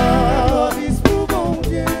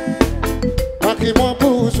 Mon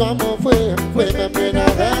besoin, mon frère, frère, même n'a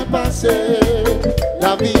rien passé.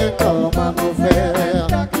 La vie est comme à mon frère.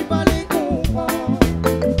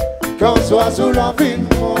 Quand soit sous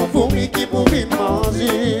l'environnement, fourmi qui pourrit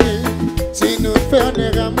manger. Si nous faisons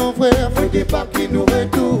rien, mon frère, faut des pas qui nous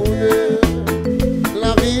retournent.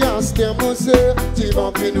 La vie est un thermoseur, tu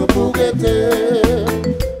vas qui nous pourrait être.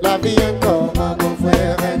 La vie est comme à mon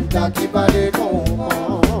frère, un qui va les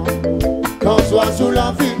comprendre. Quand soit sous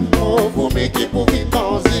l'environnement, vous mettez pour vivre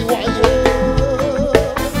dans les royaumes.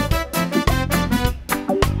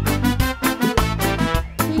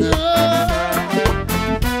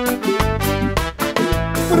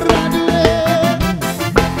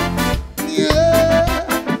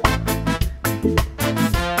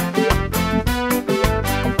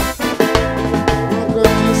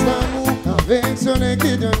 Avec son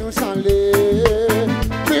équipe de nous saler.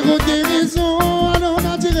 Mais vous guérissons, alors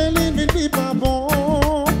naturel, il n'est pas bon.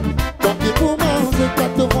 Tant qu'il faut manger,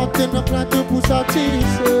 quand tu rentres dans le plateau pour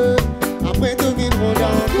satisfaire. Après, tu viens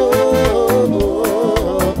encore.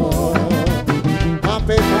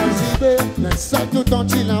 Après, principe, laisse ça tout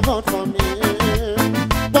entier la bonne famille.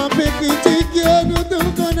 Papé critique, nous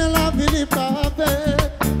tous connaissons la vie des papés.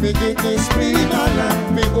 Mais des esprits malins,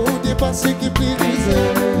 mais vous dépassez qui plaisent.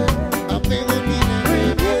 Après,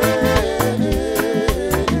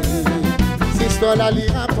 c'est ce que la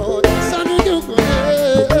lie rapporte, ça nous tout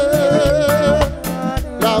connaît.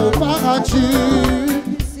 Là au paradis,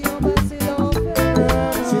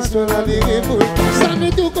 c'est ce que la lie rapporte, ça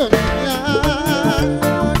nous tout connaît.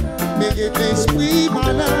 Mais il y a des esprits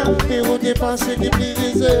malins, mais vous dépassez qui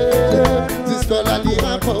plaisent. C'est ce que la lie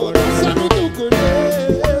rapporte, ça nous tout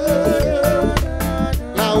connaît.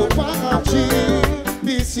 Là au paradis,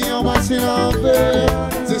 ici on va se l'enfer.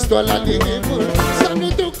 C'est ce que la ligne boule, ça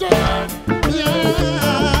nous tout connaît bien.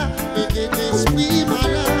 Mais des esprits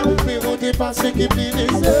malins, mais on dépasse qui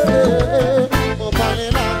plaisent. On parle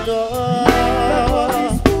la gloire.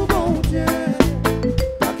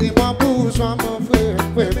 Patrimoine bourgeois, mon frère,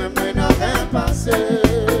 même n'a rien passé.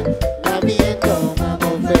 La vie est comme un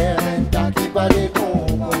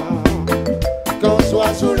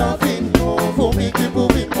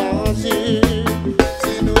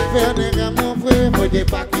des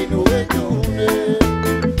pas qui nous retournent.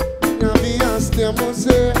 La vie en se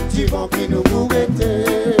termosé, du vent qui nous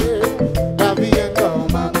bourretait. La vie est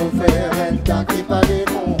comme un faire, un temps qui pas des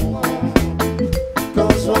bons.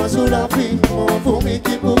 Quand soit sous la vie, mon fourmi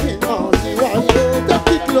qui pour une manger. Voyez, ta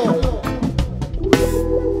petite l'eau.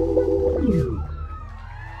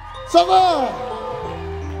 Ça va?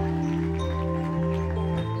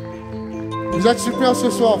 Vous êtes super ce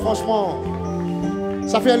soir, franchement.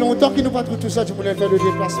 Ça fait longtemps qu'il nous pas tout ça, du monde faire le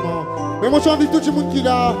déplacement. Mais moi, j'ai envie de tout le monde qui est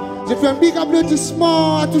là. J'ai fait un big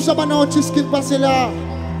applaudissement à tous ces artistes qui passent là.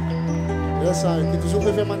 Et ça, qui toujours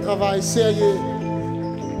fait mon travail sérieux.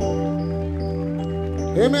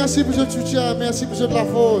 Et merci pour votre soutien, merci pour votre la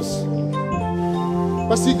force.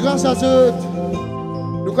 Parce que grâce à eux,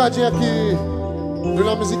 nous pouvons dire que de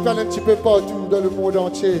la musique parle un petit peu partout dans le monde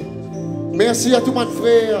entier. Merci à tous mes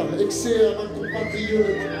frères, excellents, mes compatriotes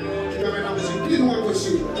qui m'amènent la musique plus loin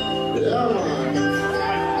possible. Et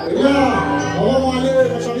là, on va aller,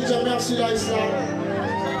 j'ai envie de dire merci à ISLA.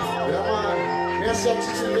 Merci à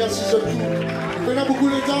tous, merci à tous. Prenez beaucoup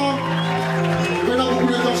de temps,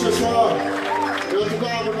 ce soir. Et en tout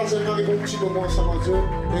cas, on va passer un petit moment ensemble en Dieu.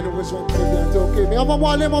 Et nous reçoivons très bientôt. Okay. Mais on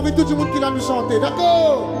va aller, on veut tout le monde qui l'a nous chanter.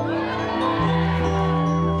 D'accord?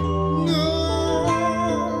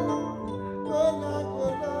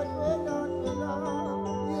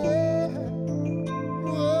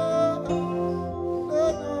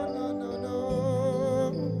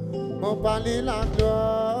 Parler la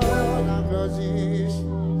gloire juste.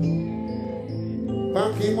 Pas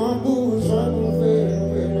qui m'en bouge, on fait.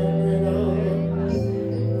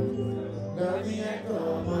 La vie est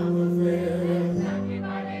comme un faire.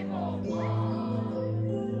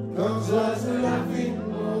 Comme ça, c'est la vie,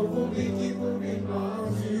 pour qui pour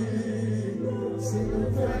manger. Si nous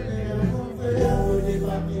faisons un faire, on n'est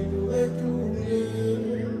pas qui nous retourner.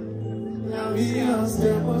 La vie en se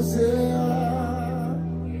démosée.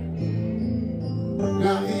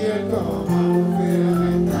 La vie est comme un faire,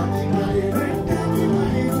 un temps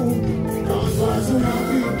quand soit sous la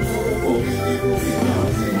vie, pour vivre,